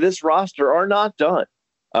additions to this roster are not done.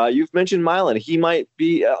 You've mentioned Milan. He might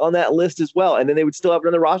be on that list as well. And then they would still have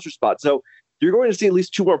another roster spot. So you're going to see at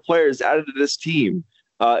least 2 more players added to this team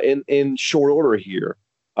in short order here.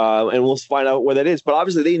 And we'll find out where that is. But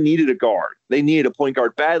obviously they needed a guard. They needed a point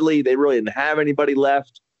guard badly. They really didn't have anybody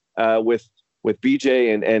left with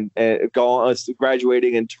BJ and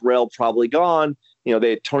graduating and Terrell probably gone. They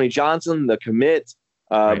had Tony Johnson, the commit,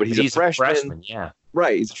 right, but he's a freshman. Yeah.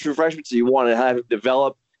 Right. He's a true freshman. So you want to have him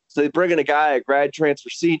develop. So they bring in a guy, a grad transfer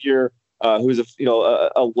senior, who's a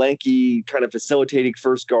lanky kind of facilitating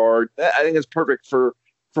first guard. I think it's perfect for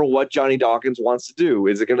what Johnny Dawkins wants to do.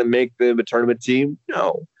 Is it going to make them a tournament team?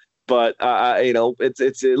 No, but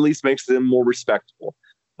it's at least makes them more respectable.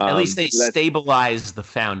 At least they stabilize the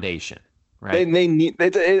foundation. Right. They need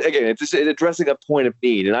again. It's just addressing a point of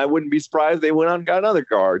need, and I wouldn't be surprised they went out and got another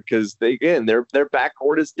guard because their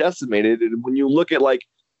backcourt is decimated. And when you look at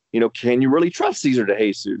can you really trust Cesar de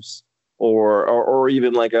Jesus or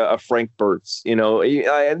even like a Frank Burtz?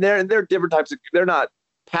 And they're different types of. They're not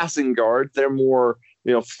passing guards. They're more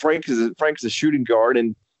Frank's a shooting guard,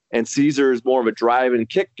 and Cesar is more of a drive and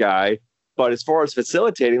kick guy. But as far as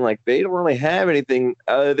facilitating, they don't really have anything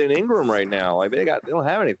other than Ingram right now. They don't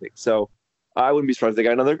have anything. So I wouldn't be surprised if they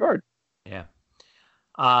got another guard. Yeah.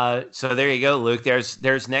 So there you go, Luke.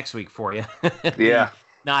 There's next week for you. Yeah.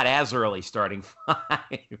 Not as early starting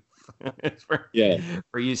five for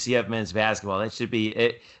UCF men's basketball. That should be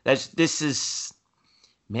it. It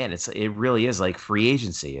really is like free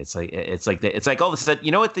agency. It's like all of a sudden,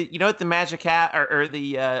 you know what the Magic have or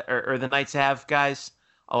the Knights have, guys?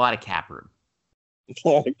 A lot of cap room.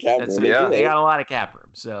 They got a lot of cap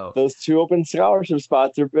room. So those 2 open scholarship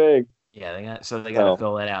spots are big. Yeah, they got to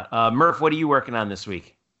fill that out. Murph, what are you working on this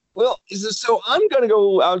week? Well, so I'm going to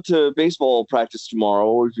go out to baseball practice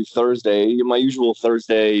tomorrow, which will be Thursday. My usual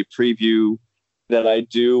Thursday preview that I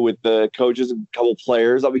do with the coaches and a couple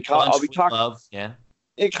players. I'll be talking. Yeah.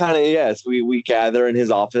 It kind of yes. We gather in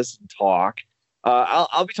his office and talk.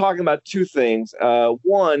 I'll be talking about 2 things.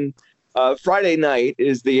 One. Friday night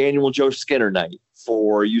is the annual Joe Skinner night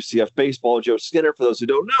for UCF baseball. Joe Skinner, for those who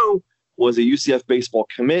don't know, was a UCF baseball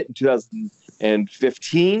commit in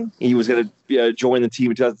 2015. He was going to join the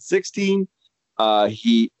team in 2016.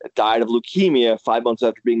 He died of leukemia 5 months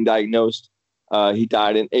after being diagnosed. He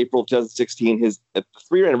died in April of 2016. The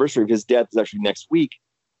 3-year anniversary of his death is actually next week.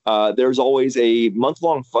 There's always a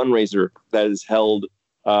month-long fundraiser that is held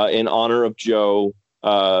in honor of Joe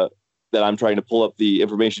that I'm trying to pull up the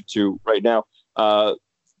information to right now. But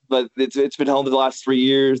it's been held in the last 3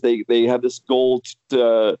 years. They have this goal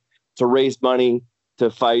to raise money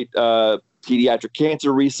to fight pediatric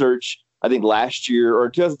cancer research. I think last year or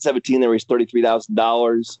 2017 they raised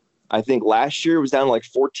 $33,000. I think last year it was down to like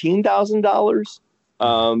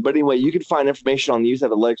 $14,000. But anyway, you can find information on the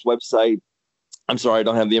UCF Athletics website. I'm sorry, I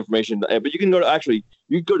don't have the information, but you can go to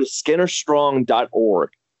skinnerstrong.org.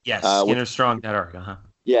 Yes, skinnerstrong.org. Uh-huh.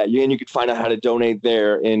 Yeah, and you can find out how to donate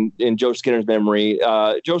there in Joe Skinner's memory.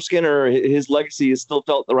 Joe Skinner, his legacy is still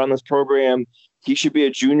felt around this program. He should be a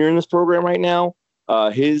junior in this program right now.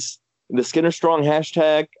 The Skinner Strong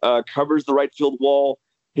hashtag covers the right field wall.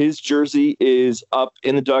 His jersey is up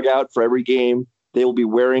in the dugout for every game. They will be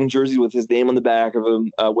wearing jerseys with his name on the back of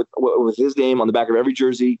them, with his name on the back of every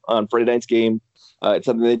jersey on Friday night's game. It's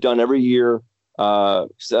something they've done every year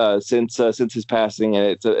since his passing, and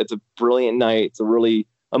it's a brilliant night. It's a really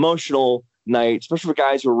emotional night, especially for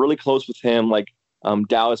guys who are really close with him, like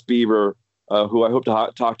Dallas Beaver, who I hope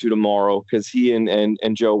to talk to tomorrow, because he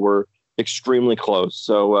and Joe were extremely close.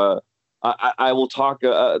 So I will talk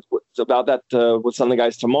about that with some of the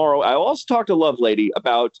guys tomorrow. I will also talk to Lovelady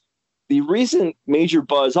about the recent major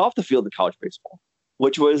buzz off the field of college baseball,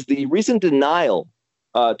 which was the recent denial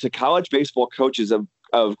to college baseball coaches of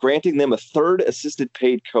granting them a third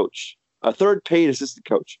paid assistant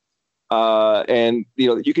coach. And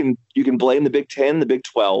you can blame the Big Ten, the Big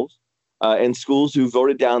 12, and schools who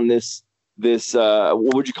voted down this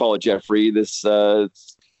what would you call it, Jeffrey? This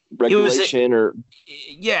regulation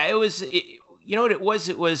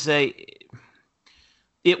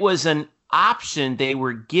It was an option. They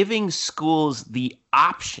were giving schools the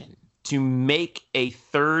option to make a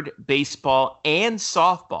third baseball and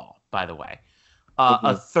softball, by the way,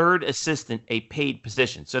 a third assistant, a paid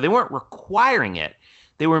position. So they weren't requiring it.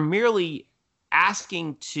 They were merely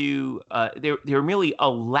asking to, they were merely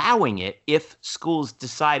allowing it if schools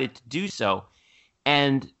decided to do so.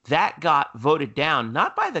 And that got voted down,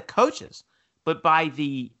 not by the coaches, but by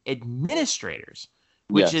the administrators,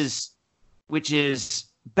 which is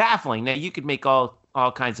baffling. Now, you could make all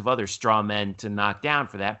kinds of other straw men to knock down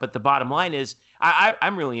for that. But the bottom line is,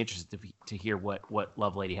 I'm really interested to hear what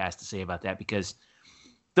Lovelady has to say about that, because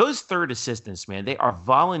those third assistants, man, they are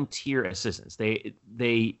volunteer assistants. For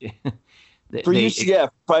UCF,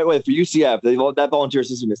 that volunteer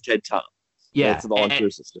assistant is Ted Thomas. Yeah, that's a volunteer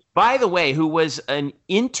assistant. By the way, who was an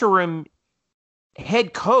interim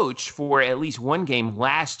head coach for at least one game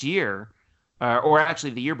last year, or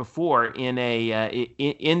actually the year before, in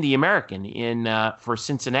the American for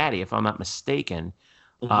Cincinnati, if I'm not mistaken,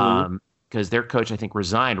 because their coach I think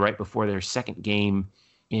resigned right before their second game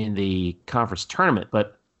in the conference tournament.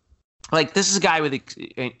 But like, this is a guy with,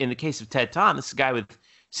 in the case of Ted Tom, this is a guy with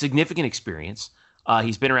significant experience.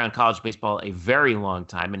 He's been around college baseball a very long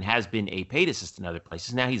time and has been a paid assistant in other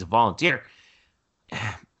places. Now he's a volunteer.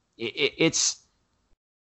 It's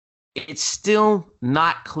it's still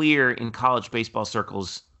not clear in college baseball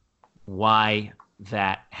circles why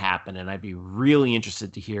that happened. And I'd be really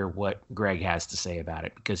interested to hear what Greg has to say about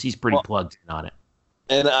it, because he's pretty plugged in on it.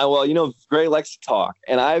 And Greg likes to talk,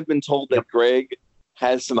 and I've been told that Greg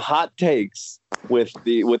has some hot takes with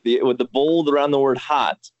the bold around the word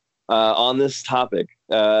hot on this topic.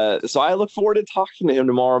 So I look forward to talking to him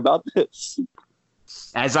tomorrow about this.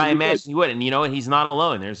 As I imagine you would. And he's not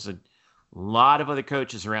alone. There's a lot of other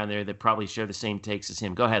coaches around there that probably share the same takes as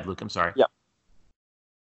him. Go ahead, Luke. I'm sorry. Yeah.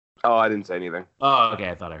 Oh, I didn't say anything. Oh, okay.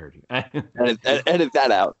 I thought I heard you. edit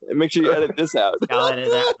that out. And make sure you edit this out. I'll edit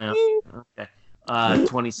that now. Okay.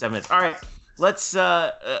 27 minutes. All right. Let's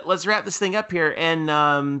wrap this thing up here. And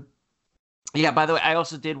by the way, I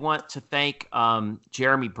also did want to thank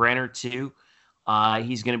Jeremy Brenner too.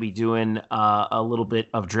 He's going to be doing a little bit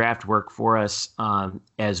of draft work for us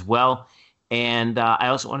as well. And I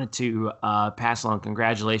also wanted to pass along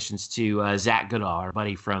congratulations to Zach Goodall, our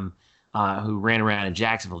buddy from who ran around in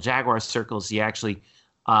Jacksonville Jaguars circles. He actually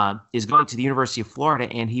is going to the University of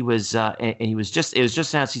Florida, and it was just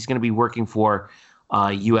announced he's going to be working for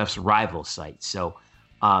UF's rival site. So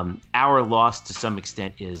our loss to some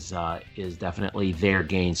extent is definitely their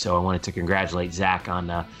gain. So I wanted to congratulate Zach on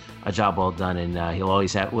a job well done, and he'll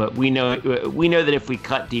always have. We know that if we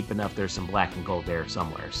cut deep enough, there's some black and gold there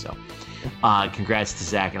somewhere. So congrats to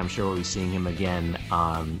Zach, and I'm sure we'll be seeing him again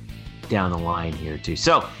down the line here too.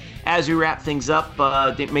 So as we wrap things up,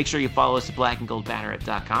 make sure you follow us at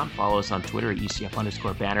blackandgoldbanneret.com. Follow us on Twitter at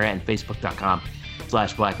UCF_Banneret and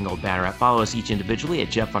Facebook.com/blackandgoldbanneret. Follow us each individually at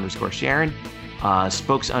Jeff_Sharon,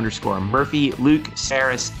 Spokes_Murphy, Luke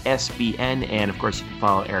Saris SBN, and of course you can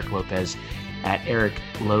follow Eric Lopez at Eric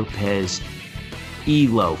Lopez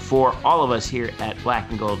Elo. For all of us here at Black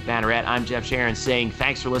and Gold Banneret, I'm Jeff Sharon saying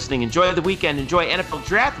thanks for listening. Enjoy the weekend. Enjoy NFL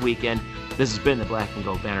Draft Weekend. This has been the Black and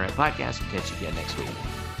Gold Banneret Podcast. We'll catch you again next week.